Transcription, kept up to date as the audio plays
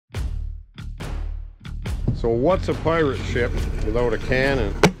So what's a pirate ship without a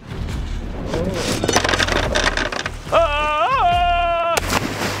cannon?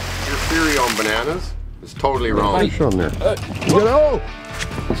 Your theory on bananas is totally wrong. Fish on there.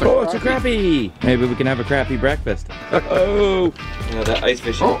 It's a crappie. Maybe we can have a crappie breakfast. Oh, You know, that ice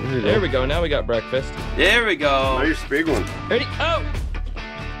fishing. Oh, there we go. Now we got breakfast. There we go. nice big one. Ready? Oh,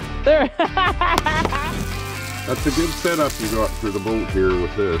 there. That's a good setup you got for the boat here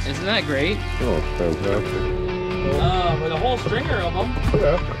with this. Isn't that great? Oh, fantastic. With a whole stringer of them.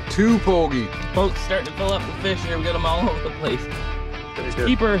 Yeah. 2 pogey. Boat's starting to fill up with fish here. We got them all over the place. Good.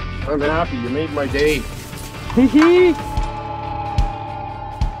 Keeper. I'm happy. You made my day.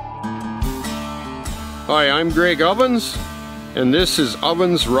 Hi, I'm Greg Ovens, and this is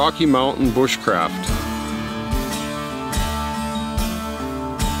Ovens Rocky Mountain Bushcraft.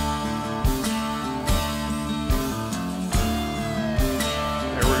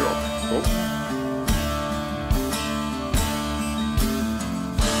 There we go.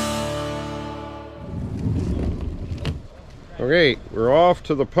 Oh. Okay, we're off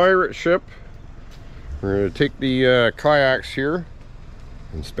to the pirate ship. We're going to take the kayaks here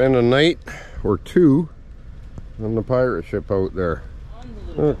and spend a night or 2 on the pirate ship out there.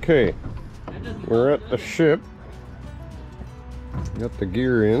 Okay, we're at the ship. Got the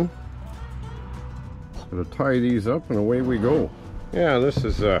gear in. Gonna tie these up and away we go. Yeah, this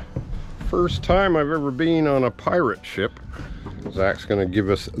is the first time I've ever been on a pirate ship. Zach's gonna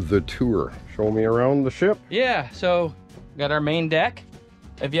give us the tour. Show me around the ship. Yeah, so got our main deck.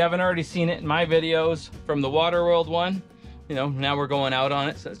 If you haven't already seen it in my videos from the WaterWorld one, you know, now we're going out on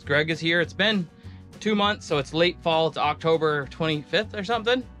it. So Greg is here. It's been 2 months, so it's late fall. It's October 25th or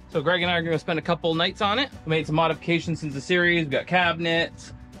something. So Greg and I are gonna spend a couple nights on it. We made some modifications since the series. We got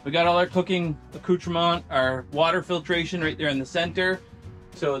cabinets. We got all our cooking accoutrement, our water filtration right there in the center.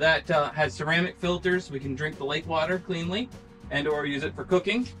 So that has ceramic filters. We can drink the lake water cleanly and or use it for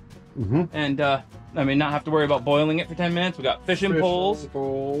cooking. And I mean, not have to worry about boiling it for 10 minutes. We got fishing poles,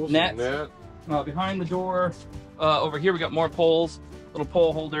 nets. Behind the door, over here we got more poles, little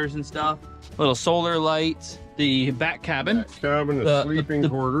pole holders and stuff. Little solar lights, the back cabin. The sleeping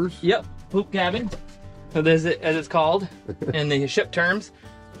quarters. Yep, poop cabin, so this is, as it's called in the ship terms.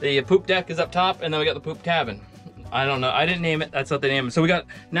 The poop deck is up top, and then we got the poop cabin. I don't know, I didn't name it, that's what they named it. So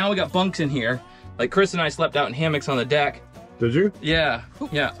now we got bunks in here. Like Chris and I slept out in hammocks on the deck. Did you? Yeah,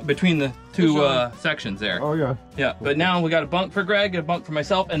 yeah, between the 2 sections there. Oh yeah. Yeah, but now we got a bunk for Greg, a bunk for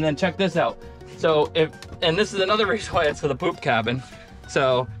myself, and then check this out. So and this is another reason why it's for the poop cabin.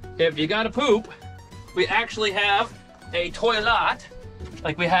 So if you gotta poop, we actually have a toilet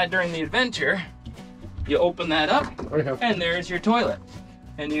like we had during the adventure. You open that up, and there's your toilet.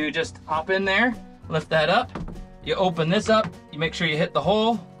 And you just hop in there, lift that up, you open this up, you make sure you hit the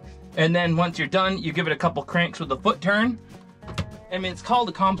hole, and then once you're done, you give it a couple cranks with the foot turn. I mean, it's called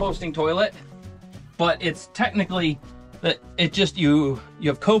a composting toilet, but it's technically that it just, you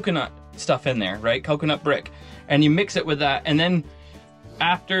have coconut stuff in there, right? Coconut brick, and you mix it with that, and then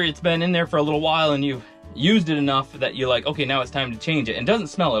after it's been in there for a little while and you've used it enough that you're like, okay, now it's time to change it. And it doesn't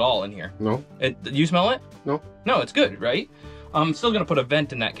smell at all in here. No. You smell it? No. No, it's good, right? I'm still gonna put a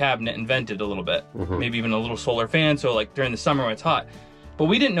vent in that cabinet and vent it a little bit. Maybe even a little solar fan, so like during the summer when it's hot. But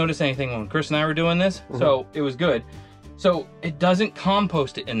we didn't notice anything when Chris and I were doing this, so it was good. So it doesn't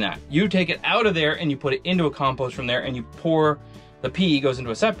compost it in that. You take it out of there and you put it into a compost from there, and you pour the pee, goes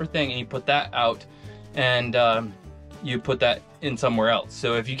into a separate thing, and you put that out, and you put that in somewhere else.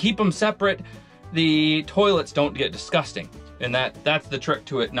 So if you keep them separate, the toilets don't get disgusting, and that's the trick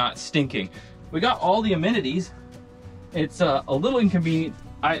to it not stinking. We got all the amenities. It's a little inconvenient.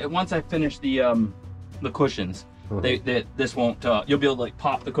 Once I finish the cushions, this won't. You'll be able to like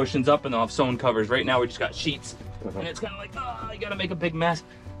pop the cushions up, and they'll have sewn covers. Right now we just got sheets, and it's kind of like, you gotta make a big mess. So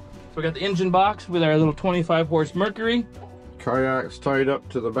we got the engine box with our little 25 horse Mercury. Kayaks tied up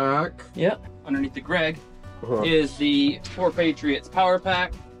to the back. Yep. Underneath the Greg is the 4 Patriots power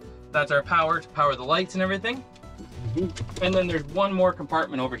pack. That's our power to power the lights and everything. And then there's one more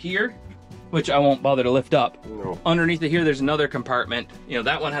compartment over here, which I won't bother to lift up. No. Underneath it here, there's another compartment. You know,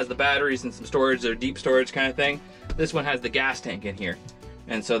 that one has the batteries and some storage, or deep storage kind of thing. This one has the gas tank in here.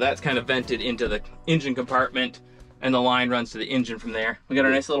 And so that's kind of vented into the engine compartment, and the line runs to the engine from there. We got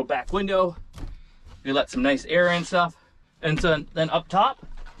our nice little back window. We let some nice air in stuff. And so then up top,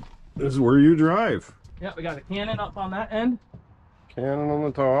 this is where you drive. Yeah, we got a cannon up on that end. Cannon on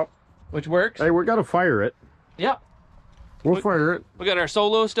the top. Which works. Hey, we gotta fire it. Yep. We'll fire it. We got our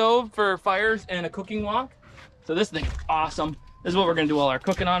solo stove for fires and a cooking wok. So this thing's awesome. This is what we're gonna do all our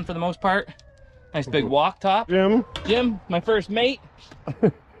cooking on for the most part. Nice big wok top. Jim, my first mate.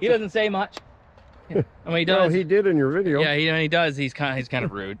 He doesn't say much. And when he does, Well, he did in your video. yeah, when he does, he's kind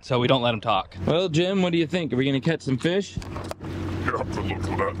of rude. So we don't let him talk. Well, Jim, what do you think? Are we gonna catch some fish? You have to look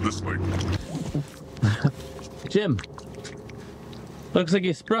at that this lake. Jim, looks like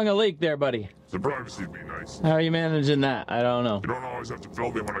you sprung a leak there, buddy. The privacy would be nice. How are you managing that? I don't know. You don't always have to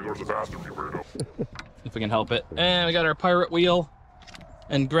film me when I go to the bathroom, you weirdo. If we can help it. And we got our pirate wheel.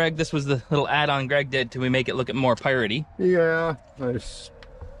 And Greg, this was the little add-on Greg did to make it look more piratey. Yeah, I just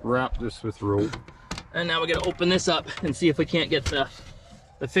wrapped this with rope. And now we're gonna open this up and see if we can't get the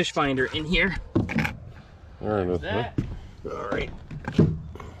fish finder in here. There it is. That. All right.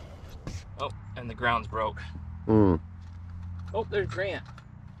 Oh, and the ground's broke. Hmm. Oh, there's Grant.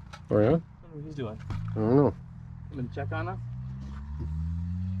 Oh yeah? I wonder what he's doing. I don't know. I'm gonna check on him.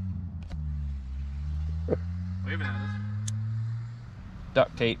 Waving at us.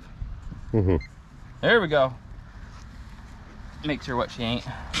 Duct tape. Mm-hmm. There we go. Makes her what she ain't.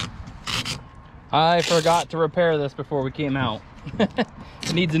 I forgot to repair this before we came out.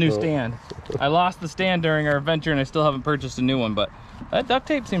 It needs a new stand. I lost the stand during our adventure and I still haven't purchased a new one, but that duct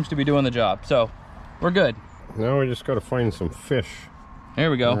tape seems to be doing the job. So we're good. Now we just got to find some fish. There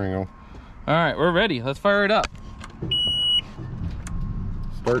we go. There we go. All right, we're ready. Let's fire it up.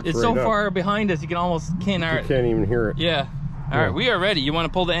 Starts It's right so up. far behind us, you can almost can't. You can't even hear it. Yeah. All right, we are ready. You want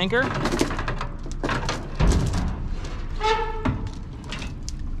to pull the anchor?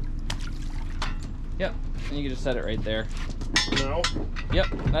 Yep. And you can just set it right there. No. Yep,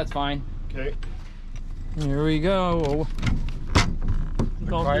 that's fine. Okay. Here we go.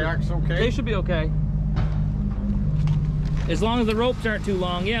 The kayak's okay? They should be okay. As long as the ropes aren't too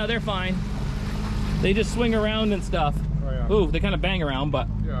long. Yeah, they're fine. They just swing around and stuff. Oh, yeah. Ooh, they kind of bang around, but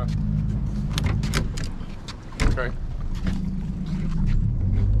Yeah. Okay.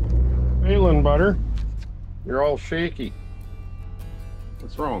 Aylan butter, you're all shaky.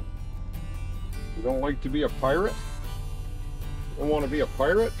 What's wrong? You don't like to be a pirate? You don't want to be a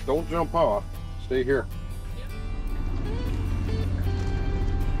pirate? Don't jump off. Stay here.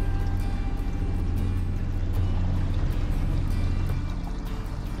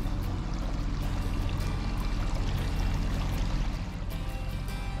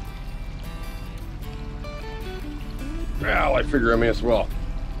 Well, I figure I may as well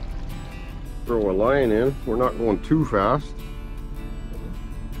throw a line in. We're not going too fast.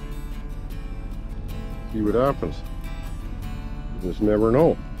 See what happens. You just never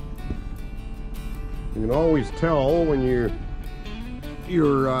know. You can always tell when your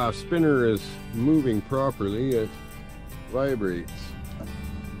spinner is moving properly. It vibrates.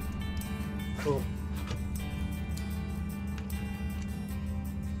 Oh.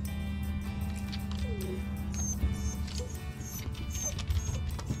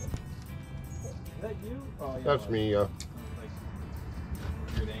 Is that you? Oh, yeah. That's me. Weird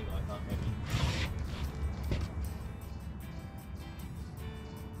angle, I thought maybe.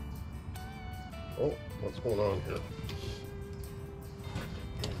 Oh, what's going on here?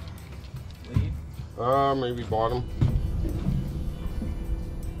 Lead? Maybe bottom.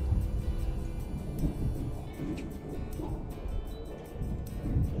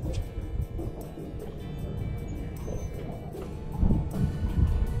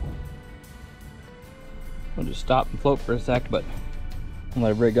 We'll just stop and float for a sec, but I'll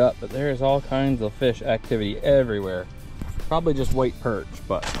let it rig up. But there's all kinds of fish activity everywhere. Probably just white perch,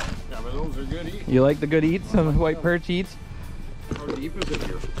 but Yeah, but those are good eats. you like the good eats, some white perch eats? How deep is it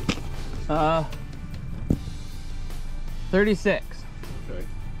here? 36. Okay.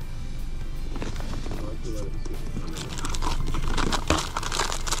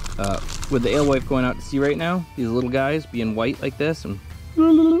 With the alewife going out to sea right now, these little guys being white like this, and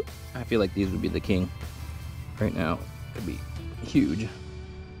I feel like these would be the king right now. Could be huge.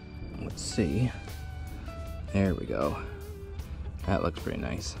 Let's see. There we go. That looks pretty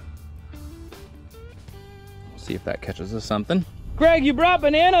nice. We'll see if that catches us something. Greg, you brought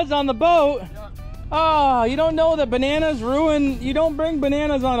bananas on the boat. Oh, you don't know that bananas ruin. You don't bring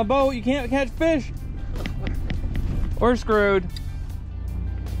bananas on a boat. You can't catch fish. We're screwed.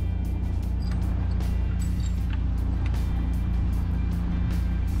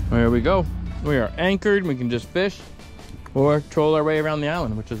 There we go. We are anchored. We can just fish or troll our way around the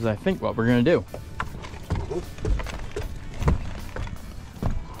island, which is, I think, what we're gonna do.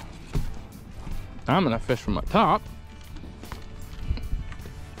 I'm gonna fish from the top.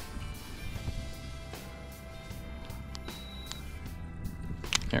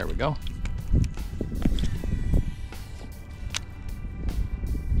 There we go.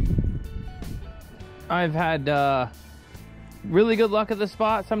 I've had really good luck at this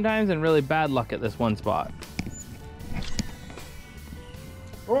spot sometimes and really bad luck at this one spot.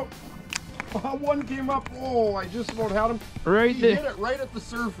 Oh, One came up. Oh, I just about had him. Right He there. hit it right at the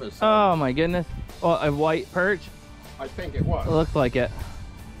surface. Oh my goodness. Oh, a white perch? I think it was. It looked like it.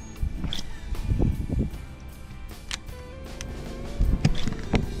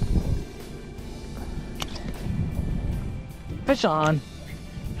 Fish on.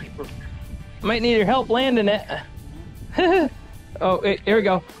 Might need your help landing it. Oh, wait, here we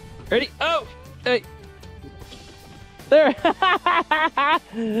go. Ready? Oh, hey. There.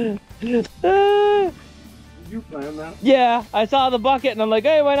 Did you plan that? Yeah, I saw the bucket and I'm like,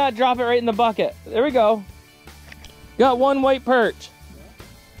 hey, why not drop it right in the bucket? There we go. Got one white perch.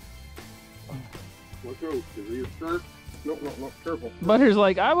 Look out. Is he a shark? No, careful. Butter's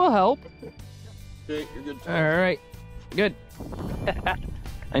like, I will help. Okay, you're good. All right, good.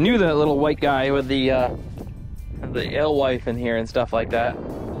 I knew that little white guy with the alewife in here and stuff like that.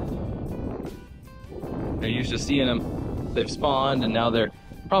 They're used to seeing them. They've spawned and now they're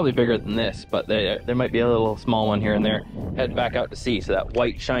probably bigger than this, but there might be a little small one here and there. Head back out to sea. So that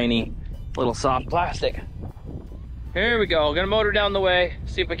white, shiny, little soft plastic. Here we go. Gonna motor down the way.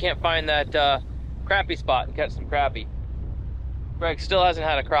 See if we can't find that crappie spot and catch some crappie. Greg still hasn't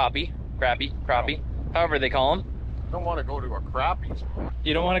had a crappie. Crappie. However they call them. I don't want to go to a crappie spot.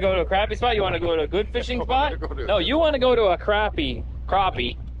 You don't want to go to a crappie spot? You want to go to a good fishing spot? No, you want to go to a crappie.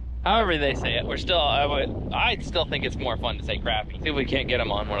 However they say it. I still think it's more fun to say crappie. See if we can't get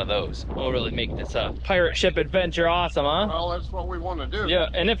them on one of those. We'll really make this pirate ship adventure awesome, huh? Well, that's what we want to do. Yeah,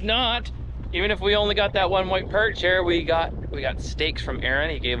 and if not, even if we only got that one white perch here, we got steaks from Aaron.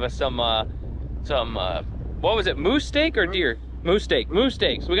 He gave us some what was it, moose steak or deer? Moose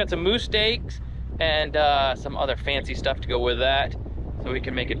steaks. We got some moose steaks and some other fancy stuff to go with that, so we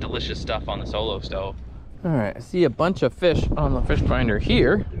can make it delicious stuff on the solo stove. All right, I see a bunch of fish on the fish finder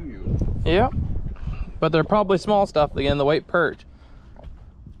here. Yeah, but they're probably small stuff. Again, the white perch.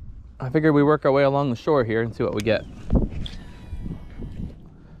 I figured we work our way along the shore here and see what we get.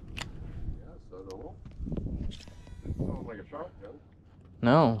 Like a shotgun.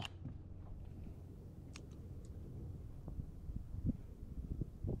 No.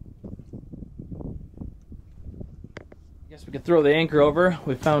 Guess we could throw the anchor over.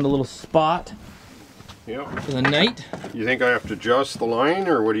 We found a little spot Yeah. for the night. You think I have to adjust the line,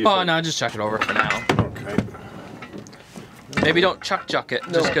 or what do you think? Oh no, just chuck it over for now. Okay. Maybe don't chuck it,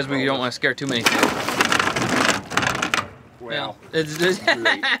 just because we don't want to scare too many fish. Well, it's too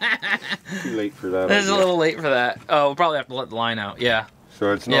late for that. It's a little late for that. Oh, we'll probably have to let the line out. Yeah.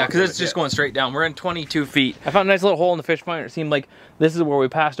 So it's not. Yeah, because it's just going straight down. We're in 22 feet. I found a nice little hole in the fish finder. It seemed like this is where we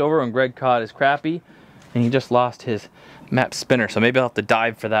passed over when Greg caught his crappie, and he just lost his map spinner. So maybe I'll have to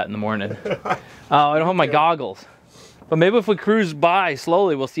dive for that in the morning. Oh, I don't have my goggles. But maybe if we cruise by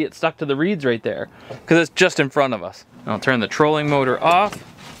slowly, we'll see it stuck to the reeds right there, because it's just in front of us. I'll turn the trolling motor off.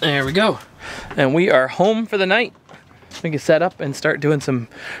 There we go. And we are home for the night. We can set up and start doing some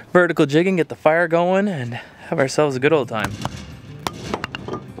vertical jigging, get the fire going, and have ourselves a good old time.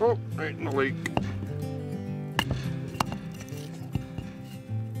 Oh, right in the lake.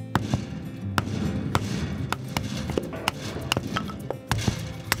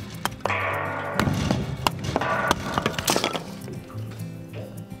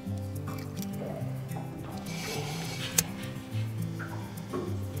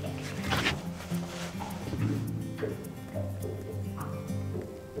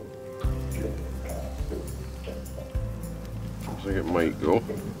 Looks like it might go.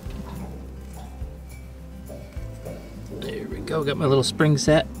 There we go, got my little spring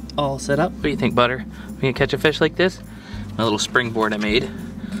set all set up. What do you think, Butter? We can catch a fish like this? My little springboard I made.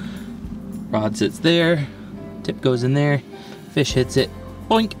 Rod sits there, tip goes in there, fish hits it,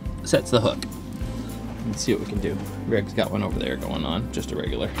 boink, sets the hook. Let's see what we can do. Greg's got one over there going on, just a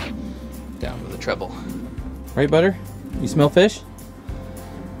regular, down with a treble. Right, Butter? You smell fish?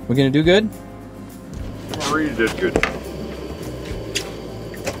 We gonna do good? Already did good.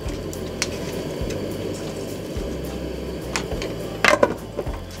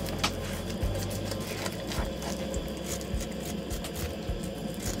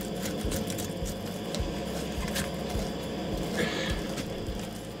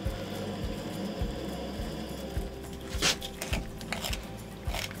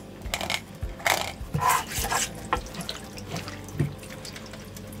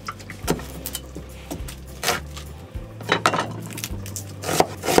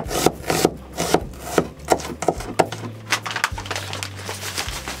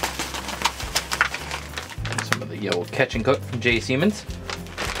 Catch and cook from Jay Siemens.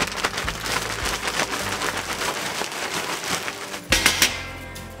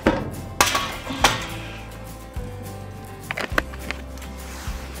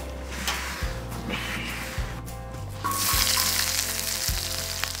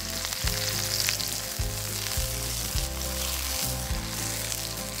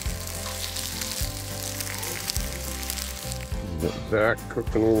 Got Zach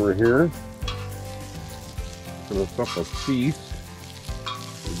cooking over here. Gonna us up a feast.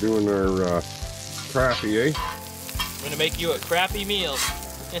 We're doing our crappie, eh? I'm gonna make you a crappy meal.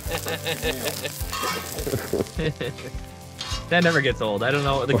 That never gets old. I don't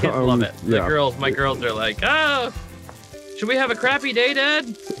know. The kids love it. The yeah. girls, my girls are like, oh, should we have a crappy day,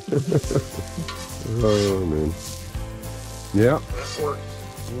 Dad? Oh man. Yeah, that works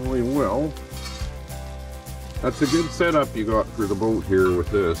really well. That's a good setup you got for the boat here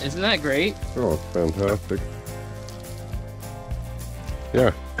with this. Isn't that great? Oh, it's fantastic.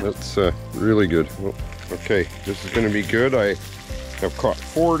 Yeah, that's really good. Well, okay, this is going to be good. I have caught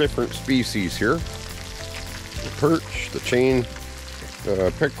 4 different species here. The perch, the chain,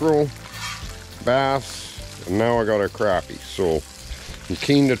 pickerel, bass, and now I got a crappie. So I'm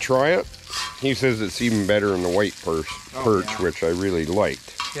keen to try it. He says it's even better in the white perch, yeah. Which I really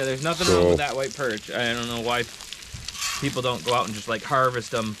liked. Yeah, there's nothing wrong with that white perch. I don't know why people don't go out and just like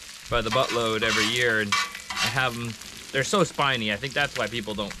harvest them by the buttload every year and have them. They're so spiny. I think that's why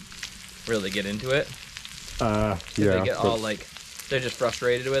people don't really get into it. Yeah. They get all like, they're just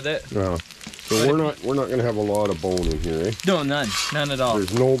frustrated with it. Yeah. So we're not gonna have a lot of bone in here, eh? No, none at all.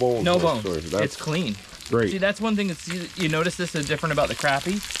 There's no bone. No bone. It's clean. Great. See, that's one thing that's, you notice this is different about the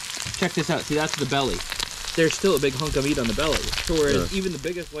crappie. Check this out. See, that's the belly. There's still a big hunk of meat on the belly. So whereas even the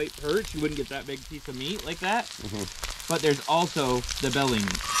biggest white perch, you wouldn't get that big piece of meat like that. But there's also the belly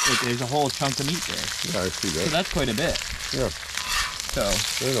meat. Like there's a whole chunk of meat there. Yeah, I see that. So that's quite a bit. Yeah. So.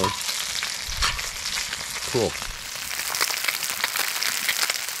 You know. Cool.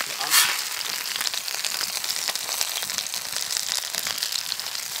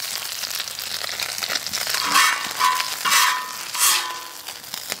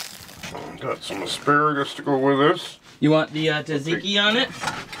 Got some asparagus to go with this. You want the tzatziki on it?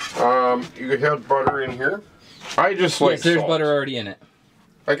 You had butter in here. I just like there's salt. butter already in it.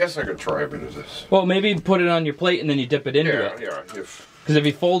 I guess I could try a bit of this. Well, maybe put it on your plate and then you dip it into it. Yeah, Because if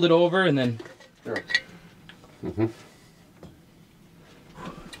you fold it over and then... Yeah. It's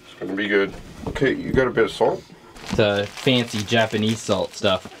gonna be good. Okay, you got a bit of salt? It's fancy Japanese salt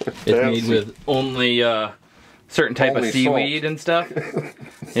stuff. It's made with only certain type of seaweed and stuff.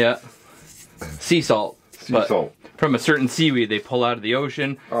 Yeah. Sea salt. Sea salt. From a certain seaweed they pull out of the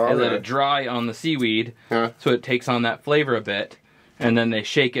ocean. They let it dry on the seaweed so it takes on that flavor a bit. And then they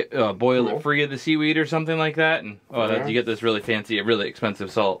shake it, boil it free of the seaweed or something like that. And you get this really fancy, really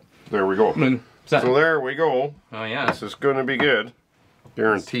expensive salt. There we go. So there we go. Oh yeah. This is going to be good.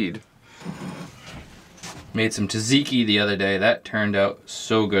 Guaranteed. Made some tzatziki the other day. That turned out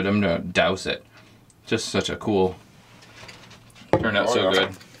so good. I'm going to douse it. Just such a cool... Turned out so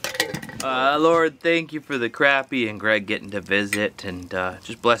good. Lord, thank you for the crappie and Greg getting to visit, and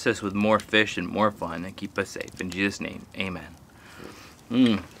just bless us with more fish and more fun and keep us safe. In Jesus' name, amen.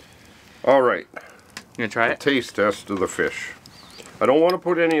 All right. You gonna try it? Taste test of the fish. I don't want to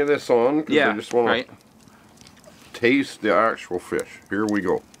put any of this on because I just want to taste the actual fish. Here we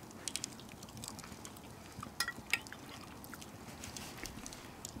go.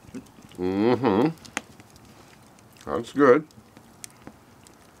 That's good.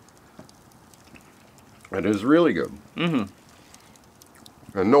 It is really good. And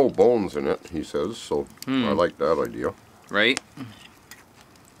no bones in it, he says, so I like that idea. Right?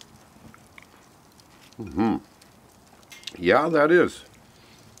 Yeah, that is.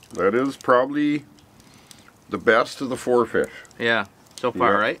 That is probably the best of the 4 fish. Yeah, so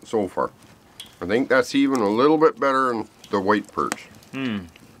far, right? So far. I think that's even a little bit better than the white perch.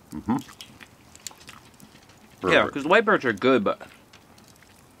 Yeah, because white perch are good, but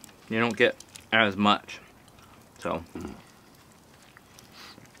you don't get as much. So.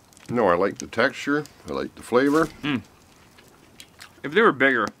 No, I like the texture. I like the flavor. If they were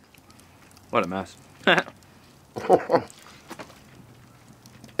bigger, what a mess.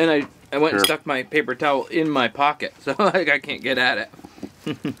 And I went and stuck my paper towel in my pocket, so like I can't get at it.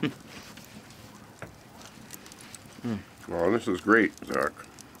 Oh, this is great, Zach.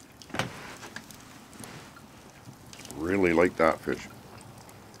 Really like that fish.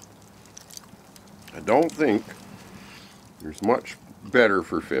 I don't think there's much better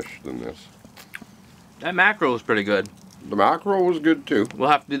for fish than this. That mackerel is pretty good. The mackerel was good too. We'll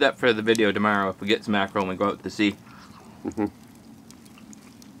have to do that for the video tomorrow if we get some mackerel when we go out to sea.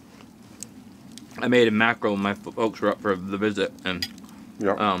 I made a mackerel when my folks were up for the visit, and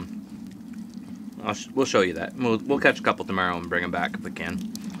we'll show you that. We'll catch a couple tomorrow and bring them back if we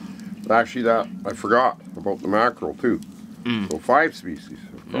can. Actually, I forgot about the mackerel too. So 5 species.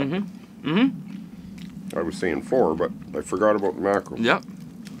 I was saying 4, but I forgot about the mackerel. Yep.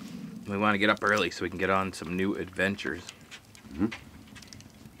 We want to get up early so we can get on some new adventures.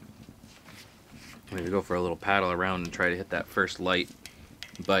 Maybe go for a little paddle around and try to hit that first light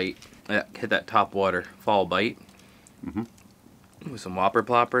bite. Hit that top water fall bite. With some whopper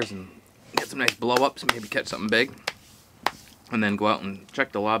ploppers and get some nice blow ups, maybe catch something big. And then go out and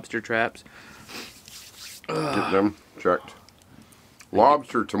check the lobster traps. Get them checked.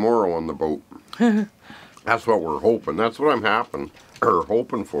 Lobster tomorrow on the boat. That's what we're hoping. That's what I'm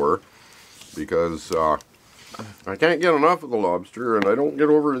hoping for. Because I can't get enough of the lobster, and I don't get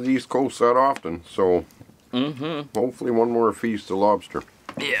over to the East Coast that often. So hopefully one more feast of lobster.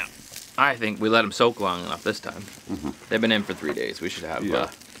 Yeah. I think we let them soak long enough this time. They've been in for 3 days. We should have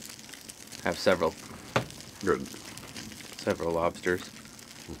have several. Good. Several lobsters.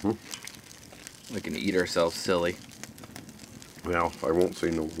 We can eat ourselves silly. Well, I won't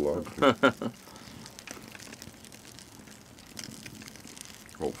say no to lobster.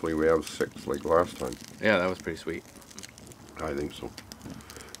 Hopefully we have 6 like last time. Yeah, that was pretty sweet. I think so.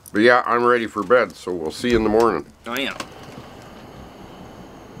 But yeah, I'm ready for bed, so we'll see you in the morning. Oh yeah.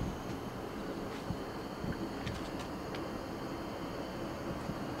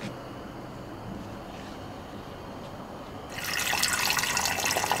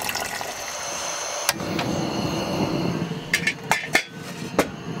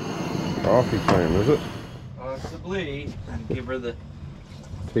 Coffee time, is it? Possibly. Give her the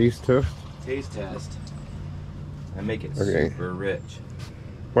Taste test? taste test. And make it Okay. super rich.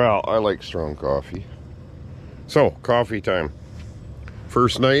 Well, I like strong coffee. So, coffee time.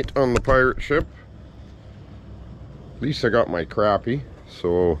 First night on the pirate ship. At least I got my crappie.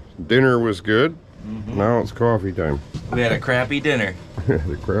 So, dinner was good. Now it's coffee time. We had a crappy dinner.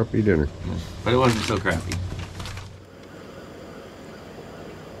 The crappie dinner. But it wasn't so crappy.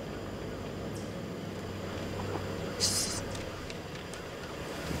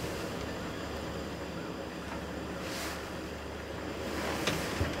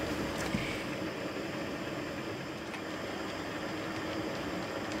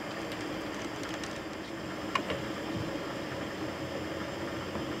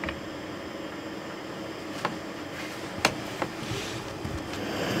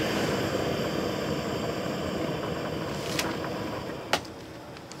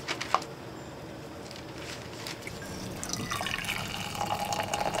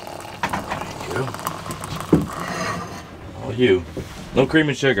 Oh, you. No cream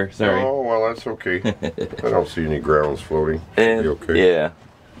and sugar, sorry. Oh, well, that's okay. I don't see any grounds floating. And, Be okay. yeah.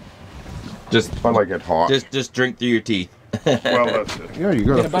 I like it hot. Just drink through your teeth. Well, that's it. Yeah, you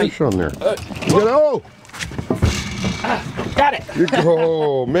got Get a a bite. fish on there. Oh! Got it!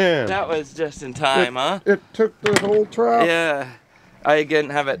 Oh, man. That was just in time, huh? It took the whole trap. Yeah. I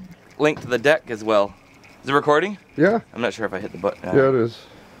didn't have it linked to the deck as well. Is it recording? Yeah? I'm not sure if I hit the button. Yeah, it is.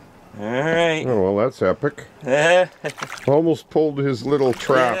 Alright. Oh, well, that's epic. Yeah, Almost pulled his little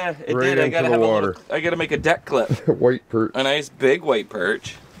trap it right did. I into gotta the have water. I gotta make a deck clip. White perch. A nice big white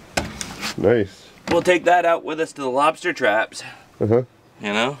perch. Nice. We'll take that out with us to the lobster traps. Uh-huh.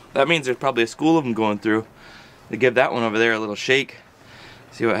 You know? That means there's probably a school of them going through. To give that one over there a little shake.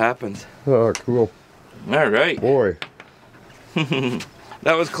 See what happens. Oh, cool. Alright. Boy.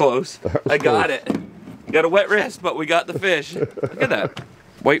 That was close. That was I got close. it. Got a wet wrist, but we got the fish. Look at that.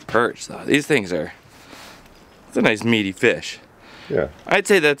 White perch, though. These things are... It's a nice meaty fish. Yeah. I'd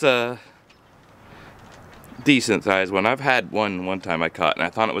say that's a decent sized one. I've had one time I caught, and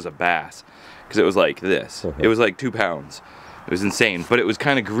I thought it was a bass. Because it was like this. It was like 2 pounds. It was insane. But it was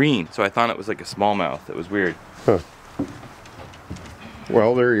kind of green, so I thought it was like a smallmouth. It was weird. Huh.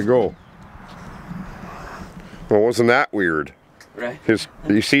 Well, there you go. Well, wasn't that weird? Right?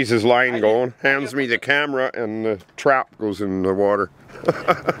 He sees his line going, hands me the camera, and the trap goes in the water.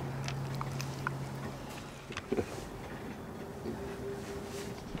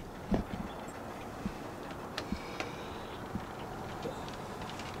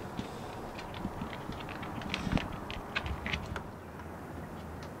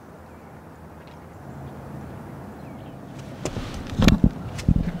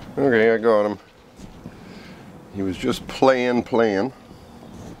 Okay, I got him. He was just playing.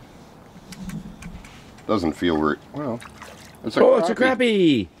 Doesn't feel right. Well, it's a Oh, crappie. it's a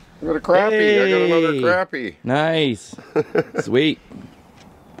crappie! I got a crappie. I got another Hey. crappie. Nice. Sweet.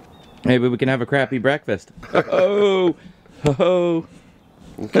 Maybe we can have a crappie breakfast. Oh! Oh!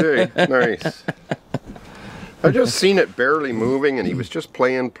 Okay, nice. I just seen it barely moving, and he was just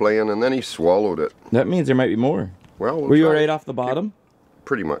playing, and then he swallowed it. That means there might be more. Well, we'll Were you try. right off the bottom?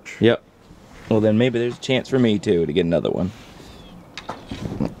 Pretty much. Yep. Well, then maybe there's a chance for me too to get another one.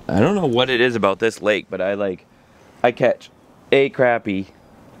 I don't know what it is about this lake, but I catch a crappie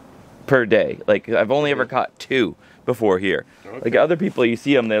per day. Like, I've only ever caught 2, before here. Okay. Like other people, you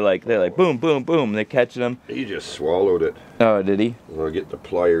see them, they're like boom, boom, boom, they're catching them. He just swallowed it. Oh, did he? I'll get the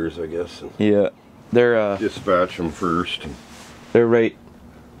pliers, I guess, and Yeah, they're dispatch them first. they're right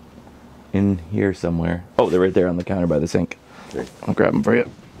in here somewhere. Oh, they're right there on the counter by the sink. Okay. I'll grab them for you.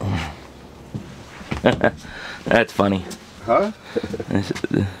 That's funny. Huh?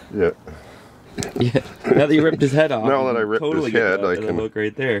 Yeah. Yeah. Now that you ripped his head off. Now that I ripped totally his head, I can can look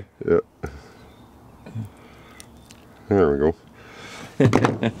right there. Yeah. There we go.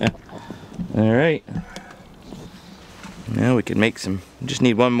 All right. Now we can make some. We just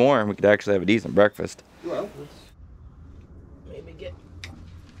need one more, and we could actually have a decent breakfast. Well, let's maybe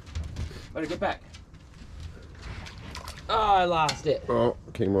better get back. Oh, I lost it. Oh,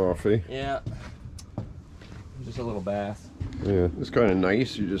 came off, eh? Yeah. Just a little bass. Yeah, it's kind of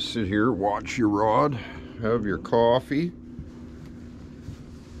nice. You just sit here, watch your rod, have your coffee.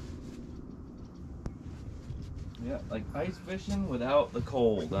 Yeah, like ice fishing without the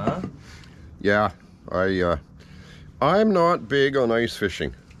cold, huh? Yeah, I'm not big on ice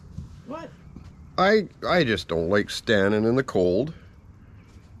fishing. What? I just don't like standing in the cold,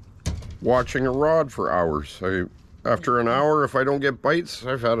 watching a rod for hours. After an hour, if I don't get bites,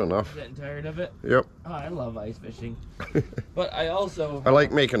 I've had enough. Getting tired of it? Yep. Oh, I love ice fishing. But I also... I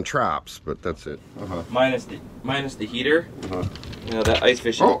like making traps, but that's it. Minus the heater. You know that ice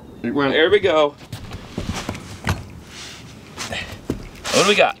fishing. Oh, it went. There we go. What do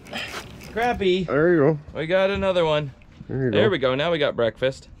we got? Crappie. There you go. We got another one. There we go. Now we got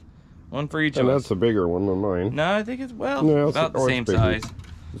breakfast. One for each And of us. that's a bigger one than mine. No, I think it's Yeah, it's about the same bigger. size.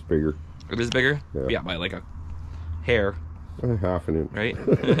 It's bigger. It is bigger? Yeah. By like a hair, Half an inch. right?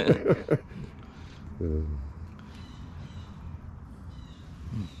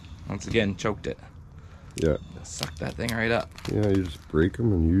 Once again, choked it. Yeah. Suck that thing right up. Yeah, you just break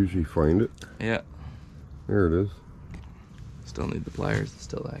them and usually find it. Yeah. There it is. Still need the pliers. It's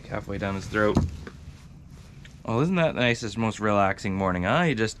still like halfway down his throat. Oh, isn't that the nicest, most relaxing morning, huh?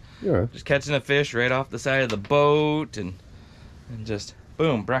 You just catching a fish right off the side of the boat and just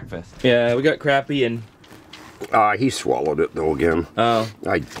boom, breakfast. Yeah, we got crappie and He swallowed it though again. oh.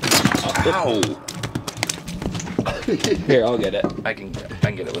 Ow! Here, I'll get it. I can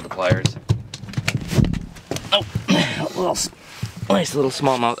get it with the pliers. Oh, nice little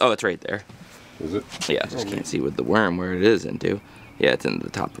smallmouth. Oh, it's right there. Is it? Yeah, I just can't see with the worm where it is into. Yeah, it's in the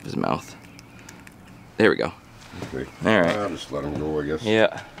top of his mouth. There we go. Okay. All right. I'll just let him go, I guess.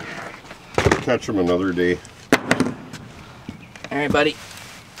 Yeah. Catch him another day. All right, buddy.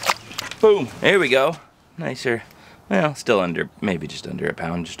 Boom. There we go. Nicer. Well, still under, maybe just under a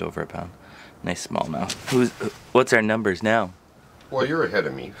pound, just over a pound. Nice smallmouth. What's our numbers now? Well, you're ahead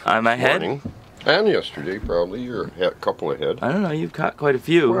of me. I'm ahead? Morning. And yesterday, probably. You're a couple ahead. I don't know. You've caught quite a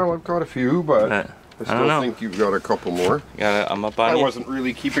few. Well, I've got a few, but I don't still know. think you've got a couple more. I'm up on I you. wasn't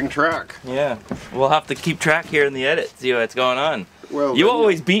really keeping track. Yeah. We'll have to keep track here in the edit, see what's going on. Well, You then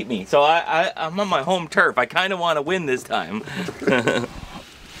always beat me, so I'm on my home turf. I kind of want to win this time.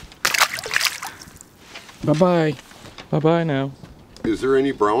 Bye-bye. Bye-bye now. Is there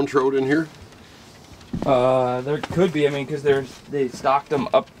any brown trout in here? There could be. I mean, because they stocked them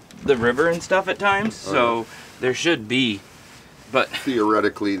up the river and stuff at times, so there should be. But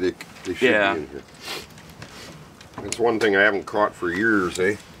Theoretically, they should be in here. It's one thing I haven't caught for years,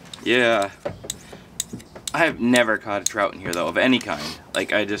 eh? yeah, I have never caught a trout in here though, of any kind.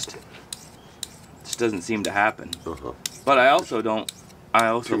 Like it just doesn't seem to happen. But I also don't. I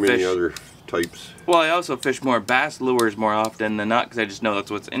also Too many fish other types. Well, I also fish more bass lures more often than not because I just know that's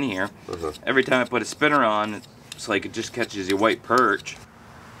what's in here. Every time I put a spinner on, it's like it just catches your white perch.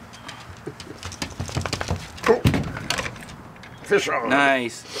 Fish on.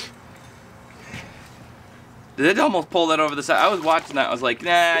 Nice. Did it almost pull that over the side? I was watching that. I was like,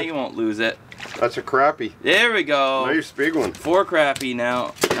 nah, you won't lose it. That's a crappie. There we go. Nice big one. 4 crappie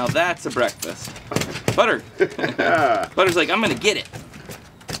now. Now that's a breakfast. Butter. Butter's like, I'm gonna get it.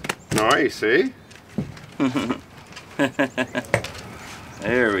 Nice, eh?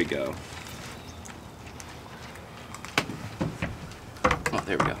 There we go. Oh,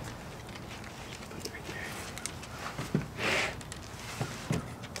 there we go. Put it right there.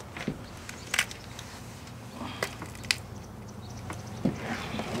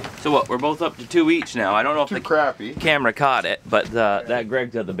 So what? We're both up to 2 each now. I don't know if the crappie. camera caught it, but that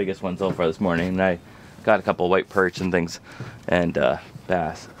Greg's got the biggest one so far this morning, and I got a couple white perch and things, and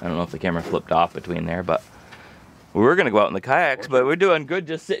bass. I don't know if the camera flipped off between there, but we were gonna go out in the kayaks, but we're doing good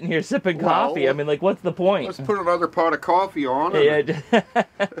just sitting here sipping coffee. I mean, like, what's the point? Let's put another pot of coffee on. Yeah,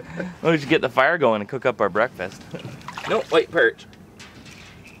 we should get the fire going and cook up our breakfast. No, white perch.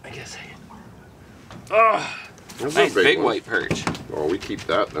 I guess Those Nice are big ones. white perch. Oh, we keep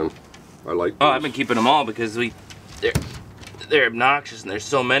that then. I like Oh, those. I've been keeping them all because they're obnoxious and there's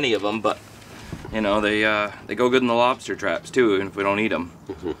so many of them, but you know they go good in the lobster traps too, even if we don't eat them.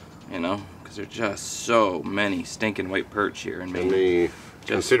 You know, because there's just so many stinking white perch here in Maine. And they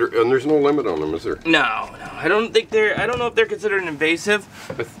consider, and there's no limit on them, is there? No, I don't know if they're considered invasive,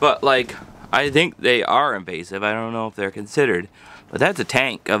 but like I think they are invasive. I don't know if they're considered, but that's a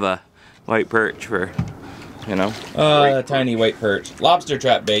tank of a white perch for, you know. Tiny white perch, lobster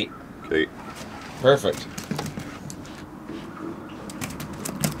trap bait. Okay. Perfect.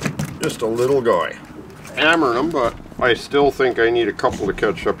 Just a little guy. Hammering them, but I still think I need a couple to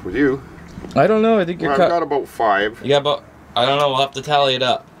catch up with you. I don't know. I think you're I've got about 5. You got about. I don't know. We'll have to tally it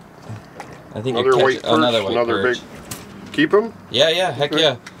up. I think Another white perch, another white perch. big. Keep them? Yeah, heck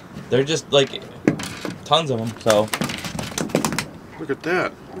yeah. They're just like tons of them. So. Look at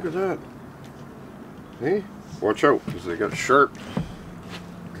that. Look at that. Hey, watch out, because they got sharp.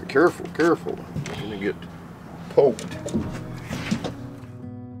 Careful, careful. You're gonna get poked.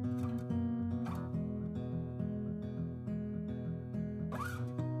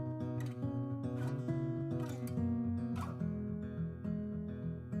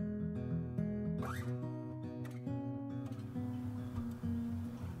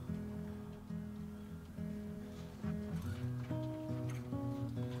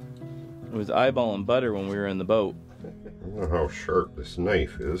 It was eyeballing butter when we were in the boat. I don't know how sharp this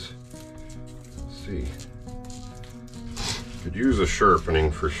knife is. Let's see. Could use a sharpening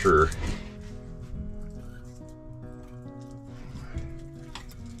for sure.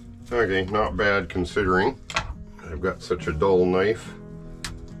 Okay, not bad considering I've got such a dull knife.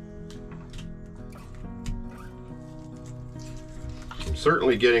 I'm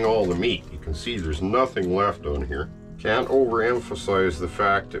certainly getting all the meat. You can see there's nothing left on here. Can't overemphasize the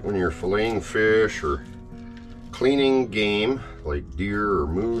fact that when you're filleting fish or cleaning game like deer or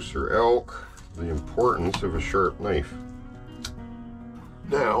moose or elk, the importance of a sharp knife.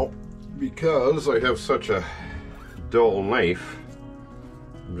 Now, because I have such a dull knife,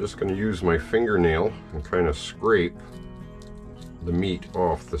 I'm just going to use my fingernail and kind of scrape the meat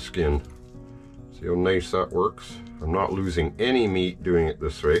off the skin. See how nice that works? I'm not losing any meat doing it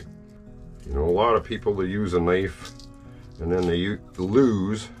this way. You know, a lot of people, they use a knife and then they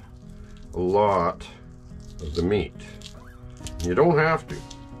lose a lot of the meat. You don't have to.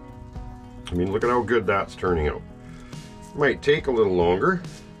 I mean, look at how good that's turning out. It might take a little longer,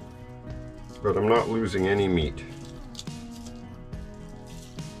 but I'm not losing any meat.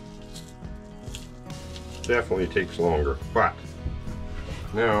 Definitely takes longer, but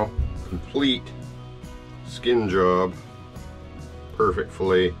now complete skin job, perfect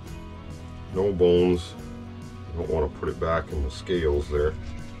fillet, no bones. I don't want to put it back in the scales there.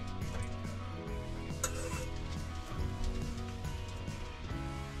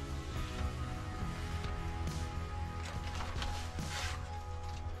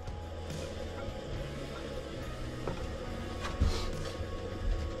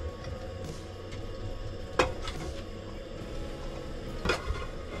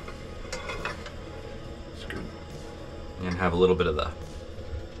 And have a little bit of our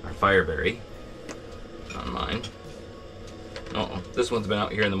fireberry on mine. Uh-oh, this one's been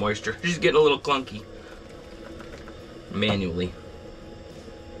out here in the moisture. She's getting a little clunky. Manually.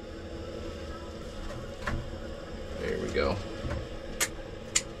 There we go.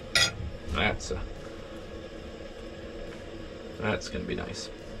 That's gonna be nice.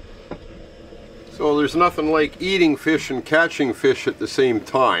 So there's nothing like eating fish and catching fish at the same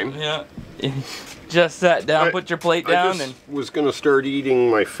time. Yeah. Just sat down, put your plate down, I and was going to start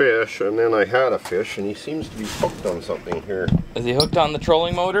eating my fish, and then I had a fish, and he seems to be hooked on something here. is he hooked on the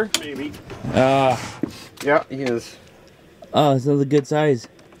trolling motor? Maybe. Yeah, he is. Oh, so the good size.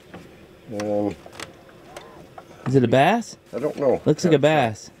 Is it a bass? I don't know. Looks like a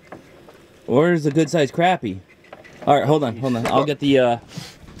bass. Or is it a good size crappie? All right, hold on. I'll get the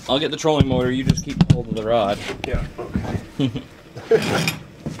trolling motor. You just keep hold of the rod. Yeah. Okay.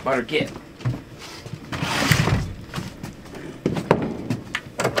 Butter kit.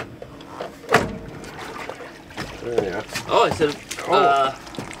 Yeah. Oh, it's a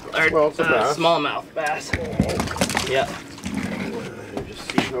well, it's a bass. smallmouth bass. Yeah. You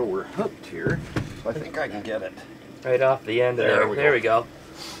just see how we're hooked here. I think I can get it. Right off the end There there. we go.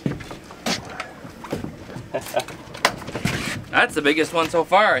 That's the biggest one so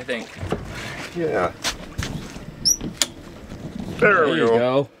far, I think. Yeah. There we you go.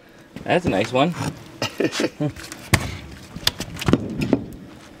 go. That's a nice one.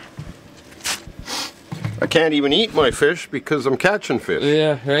 I can't even eat my fish because I'm catching fish.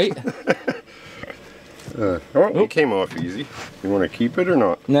 Yeah, right? He came off easy. You want to keep it or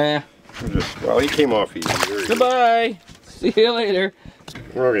not? Nah. Well, he came off easy. There Goodbye. See you later.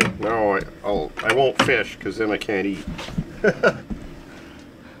 Okay, now I won't fish because then I can't eat.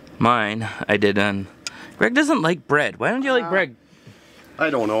 Mine, I did on. Greg doesn't like bread. Why don't you like bread? I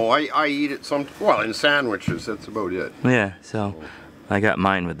don't know. I eat it well, in sandwiches. That's about it. Yeah, so I got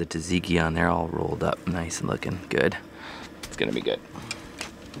mine with the tzatziki on there, all rolled up, nice and looking good. It's gonna be good.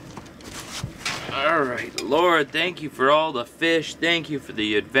 All right, Lord, thank you for all the fish. Thank you for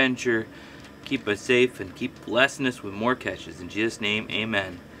the adventure. Keep us safe and keep blessing us with more catches. In Jesus' name,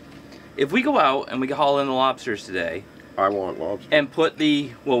 amen. If we go out and we haul in the lobsters today, I want lobster. and put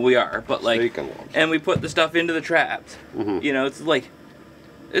the, well, we are, but like, Steak and lobster. and we put the stuff into the traps, you know, it's like,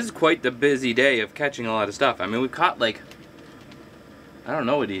 this is quite the busy day of catching a lot of stuff. I mean, we've caught like, I don't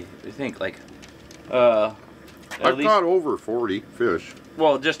know, what do you think, like, I've caught over 40 fish.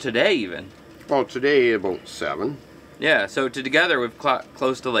 Well, just today even. Well, today about 7. Yeah, so together we've caught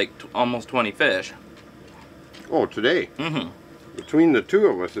close to like almost 20 fish. Oh, today? Between the two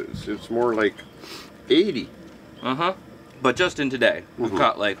of us, it's more like 80. But just in today, we've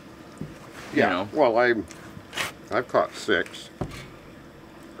caught like, you know. Well, I've caught 6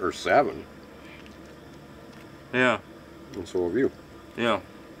 or 7. Yeah. And so have you. Yeah.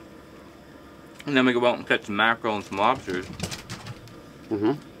 And then we go out and catch some mackerel and some lobsters.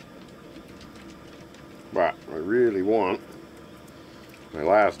 But I really want my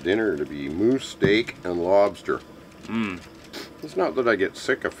last dinner to be moose steak and lobster. It's not that I get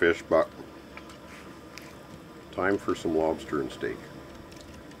sick of fish, but time for some lobster and steak.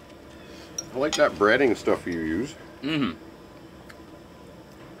 I like that breading stuff you use.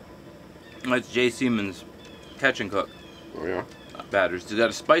 That's Jay Seaman's Catch and Cook. Oh yeah? Batters. He's got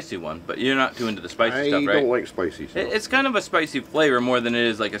a spicy one, but you're not too into the spicy stuff, right? I don't like spicy stuff. It's kind of a spicy flavor more than it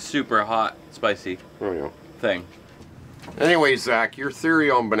is like a super hot spicy thing. Anyway, Zach, your theory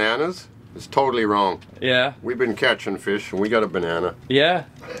on bananas is totally wrong. Yeah. We've been catching fish and we got a banana. Yeah.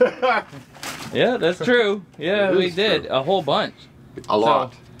 Yeah, that's true. Yeah, we did. A whole bunch. A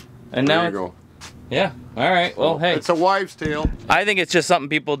lot. And there now you go. Yeah. All right. Well, hey. It's a wives' tale. I think it's just something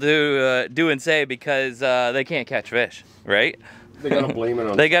people do and say because they can't catch fish, right? They gotta blame it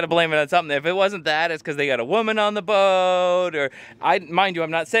on. They gotta blame it on something. If it wasn't that, it's because they got a woman on the boat, or mind you, I'm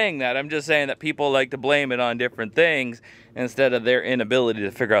not saying that. I'm just saying that people like to blame it on different things instead of their inability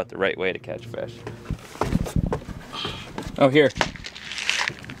to figure out the right way to catch fish. Oh, here.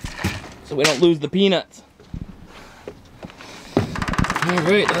 So we don't lose the peanuts. All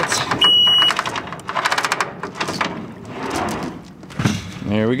right,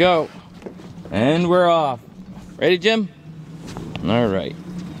 there we go. And we're off. Ready, Jim? All right.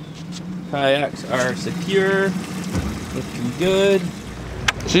 Kayaks are secure. Looking good.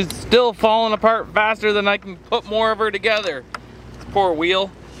 She's still falling apart faster than I can put more of her together. Poor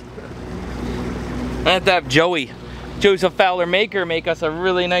wheel. I have to have Joey, Joseph Fowler maker, make us a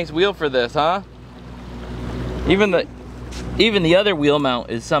really nice wheel for this, huh? Even the other wheel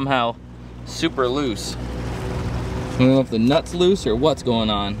mount is somehow super loose. I don't know if the nut's loose or what's going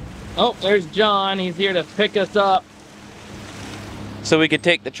on. Oh, there's John. He's here to pick us up so we could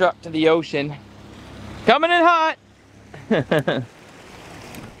take the truck to the ocean. Coming in hot.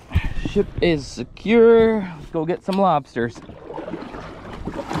 Ship is secure. Let's go get some lobsters.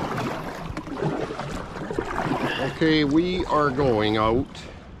 Okay, we are going out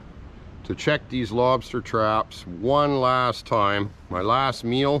to check these lobster traps one last time. My last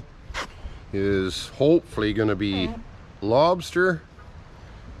meal is hopefully going to be lobster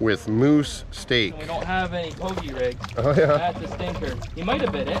with moose steak. We don't have any pokey rig. Oh yeah. That's a stinker. He might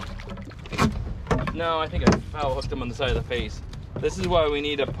have bit it. No, I think I foul hooked him on the side of the face. This is why we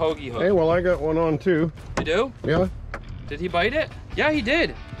need a pokey hook. Hey, well, I got one on too. You do? Yeah. Did he bite it? Yeah, he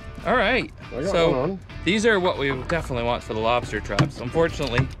did. All right. I got So one on. these are what we definitely want for the lobster traps.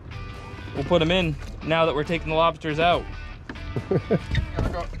 Unfortunately, we'll put them in now that we're taking the lobsters out. I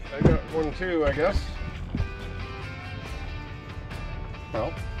got one too, I guess.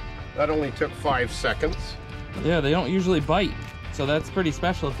 Well, that only took 5 seconds. Yeah, they don't usually bite, so that's pretty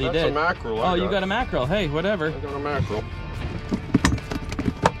special if they That's did. a mackerel. Oh, you got a mackerel. Hey, whatever. I got a mackerel.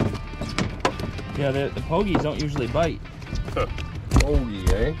 Yeah, the pogies don't usually bite. Pogey,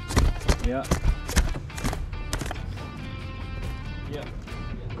 eh? Yeah. Yeah.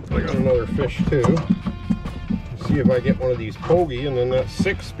 I got another fish too. See if I get one of these pogey, and then that's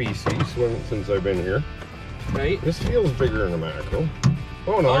 6 species since I've been here. Right? This feels bigger than a mackerel.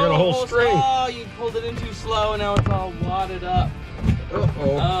 Oh no, I got a whole string. Oh, you pulled it in too slow, and now it's all wadded up.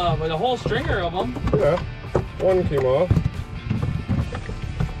 Uh-oh. But a whole stringer of them. Yeah, one came off.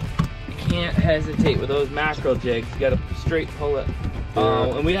 can't hesitate with those mackerel jigs. You gotta straight pull it.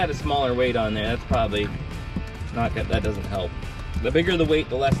 Oh, and we had a smaller weight on there. That's probably not good. That doesn't help. The bigger the weight,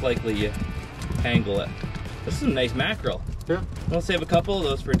 the less likely you tangle it. This is some nice mackerel. Yeah. We'll save a couple of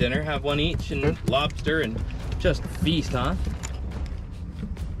those for dinner. Have one each and lobster and just feast, huh?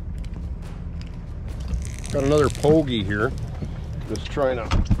 Got another pogie here. Just trying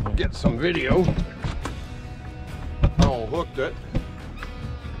to get some video. Oh, hooked it.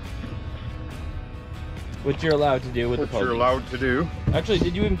 What you're allowed to do with the What pogie. you're allowed to do. Actually,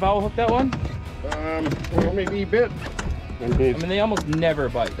 did you even foul hook that one? Well, maybe a bit. I mean, they almost never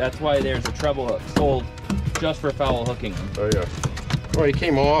bite. That's why there's a treble hook sold just for foul hooking them. Oh yeah. Well, he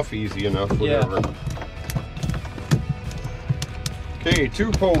came off easy enough. Whatever. Yeah. Okay, 2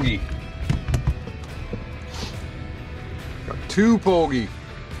 pogie. Got 2 pogie.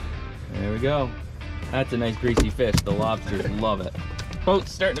 There we go. That's a nice greasy fish. The lobsters love it.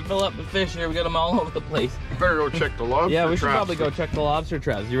 Boat's starting to fill up with fish here. We got them all over the place. You better go check the lobster Yeah, we should traps. probably go check the lobster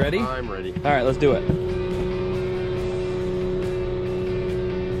traps. You ready? I'm ready. All right, let's do it.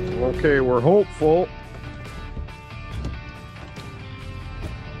 Okay, we're hopeful.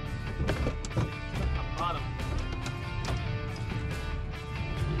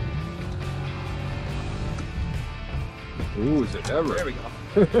 Ooh, is it ever? There we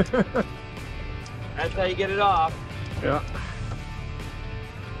go. That's how you get it off. Yeah.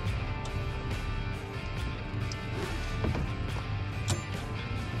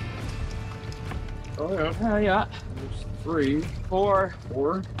 Oh yeah. Oh yeah. There's 3, 4,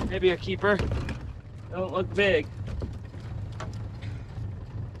 4. maybe a keeper. Don't look big.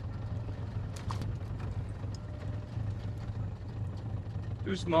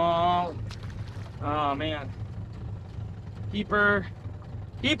 Too small. Oh man. Keeper.